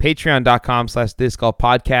 Patreon.com/Disc Golf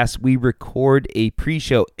Podcast. We record a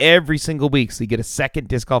pre-show every single week, so you get a second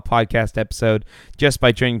Disc Golf Podcast episode just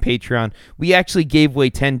by joining Patreon. We actually gave away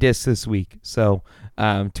 10 discs this week, so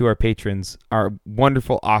to our patrons, our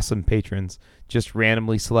wonderful, awesome patrons, just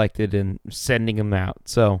randomly selected and sending them out.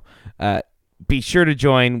 So be sure to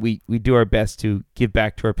join. We do our best to give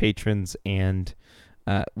back to our patrons, and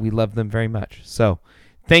we love them very much. So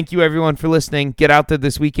thank you, everyone, for listening. Get out there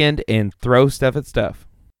this weekend and throw stuff at stuff.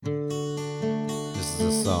 This is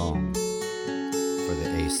a song for the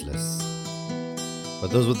aceless. But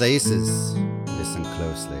those with aces, listen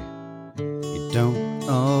closely. You don't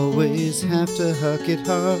always have to huck it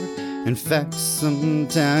hard. In fact,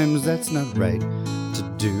 sometimes that's not right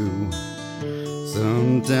to do.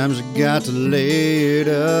 Sometimes you got to lay it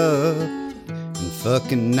up and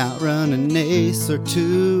fucking outrun an ace or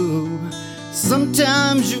two.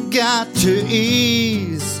 Sometimes you got to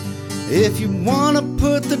ease If you wanna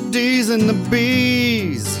put the D's in the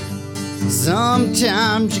B's,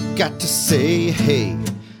 sometimes you got to say, hey,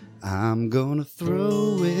 I'm gonna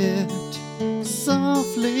throw it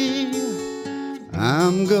softly.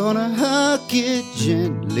 I'm gonna hug it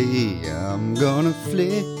gently. I'm gonna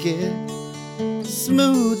flick it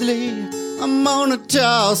smoothly. I'm gonna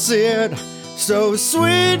toss it so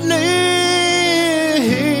sweetly.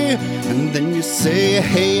 And then you say,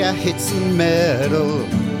 hey, I hit some metal.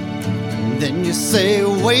 And then you say,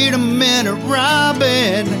 wait a minute,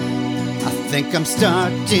 Robin, I think I'm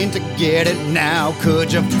starting to get it now.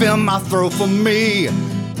 Could you fill my throat for me?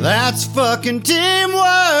 That's fucking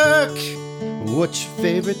teamwork. What's your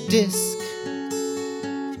favorite disc?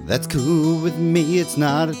 That's cool with me, it's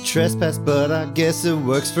not a trespass, but I guess it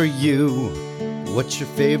works for you. What's your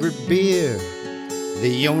favorite beer?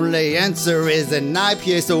 The only answer is an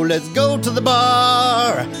IPA, so let's go to the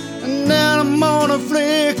bar. And then I'm gonna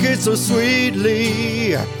flick it so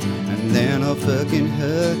sweetly. And then I'll fucking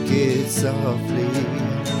hug it softly.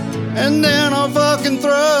 And then I'll fucking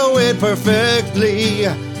throw it perfectly.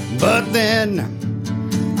 But then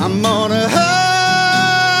I'm gonna hug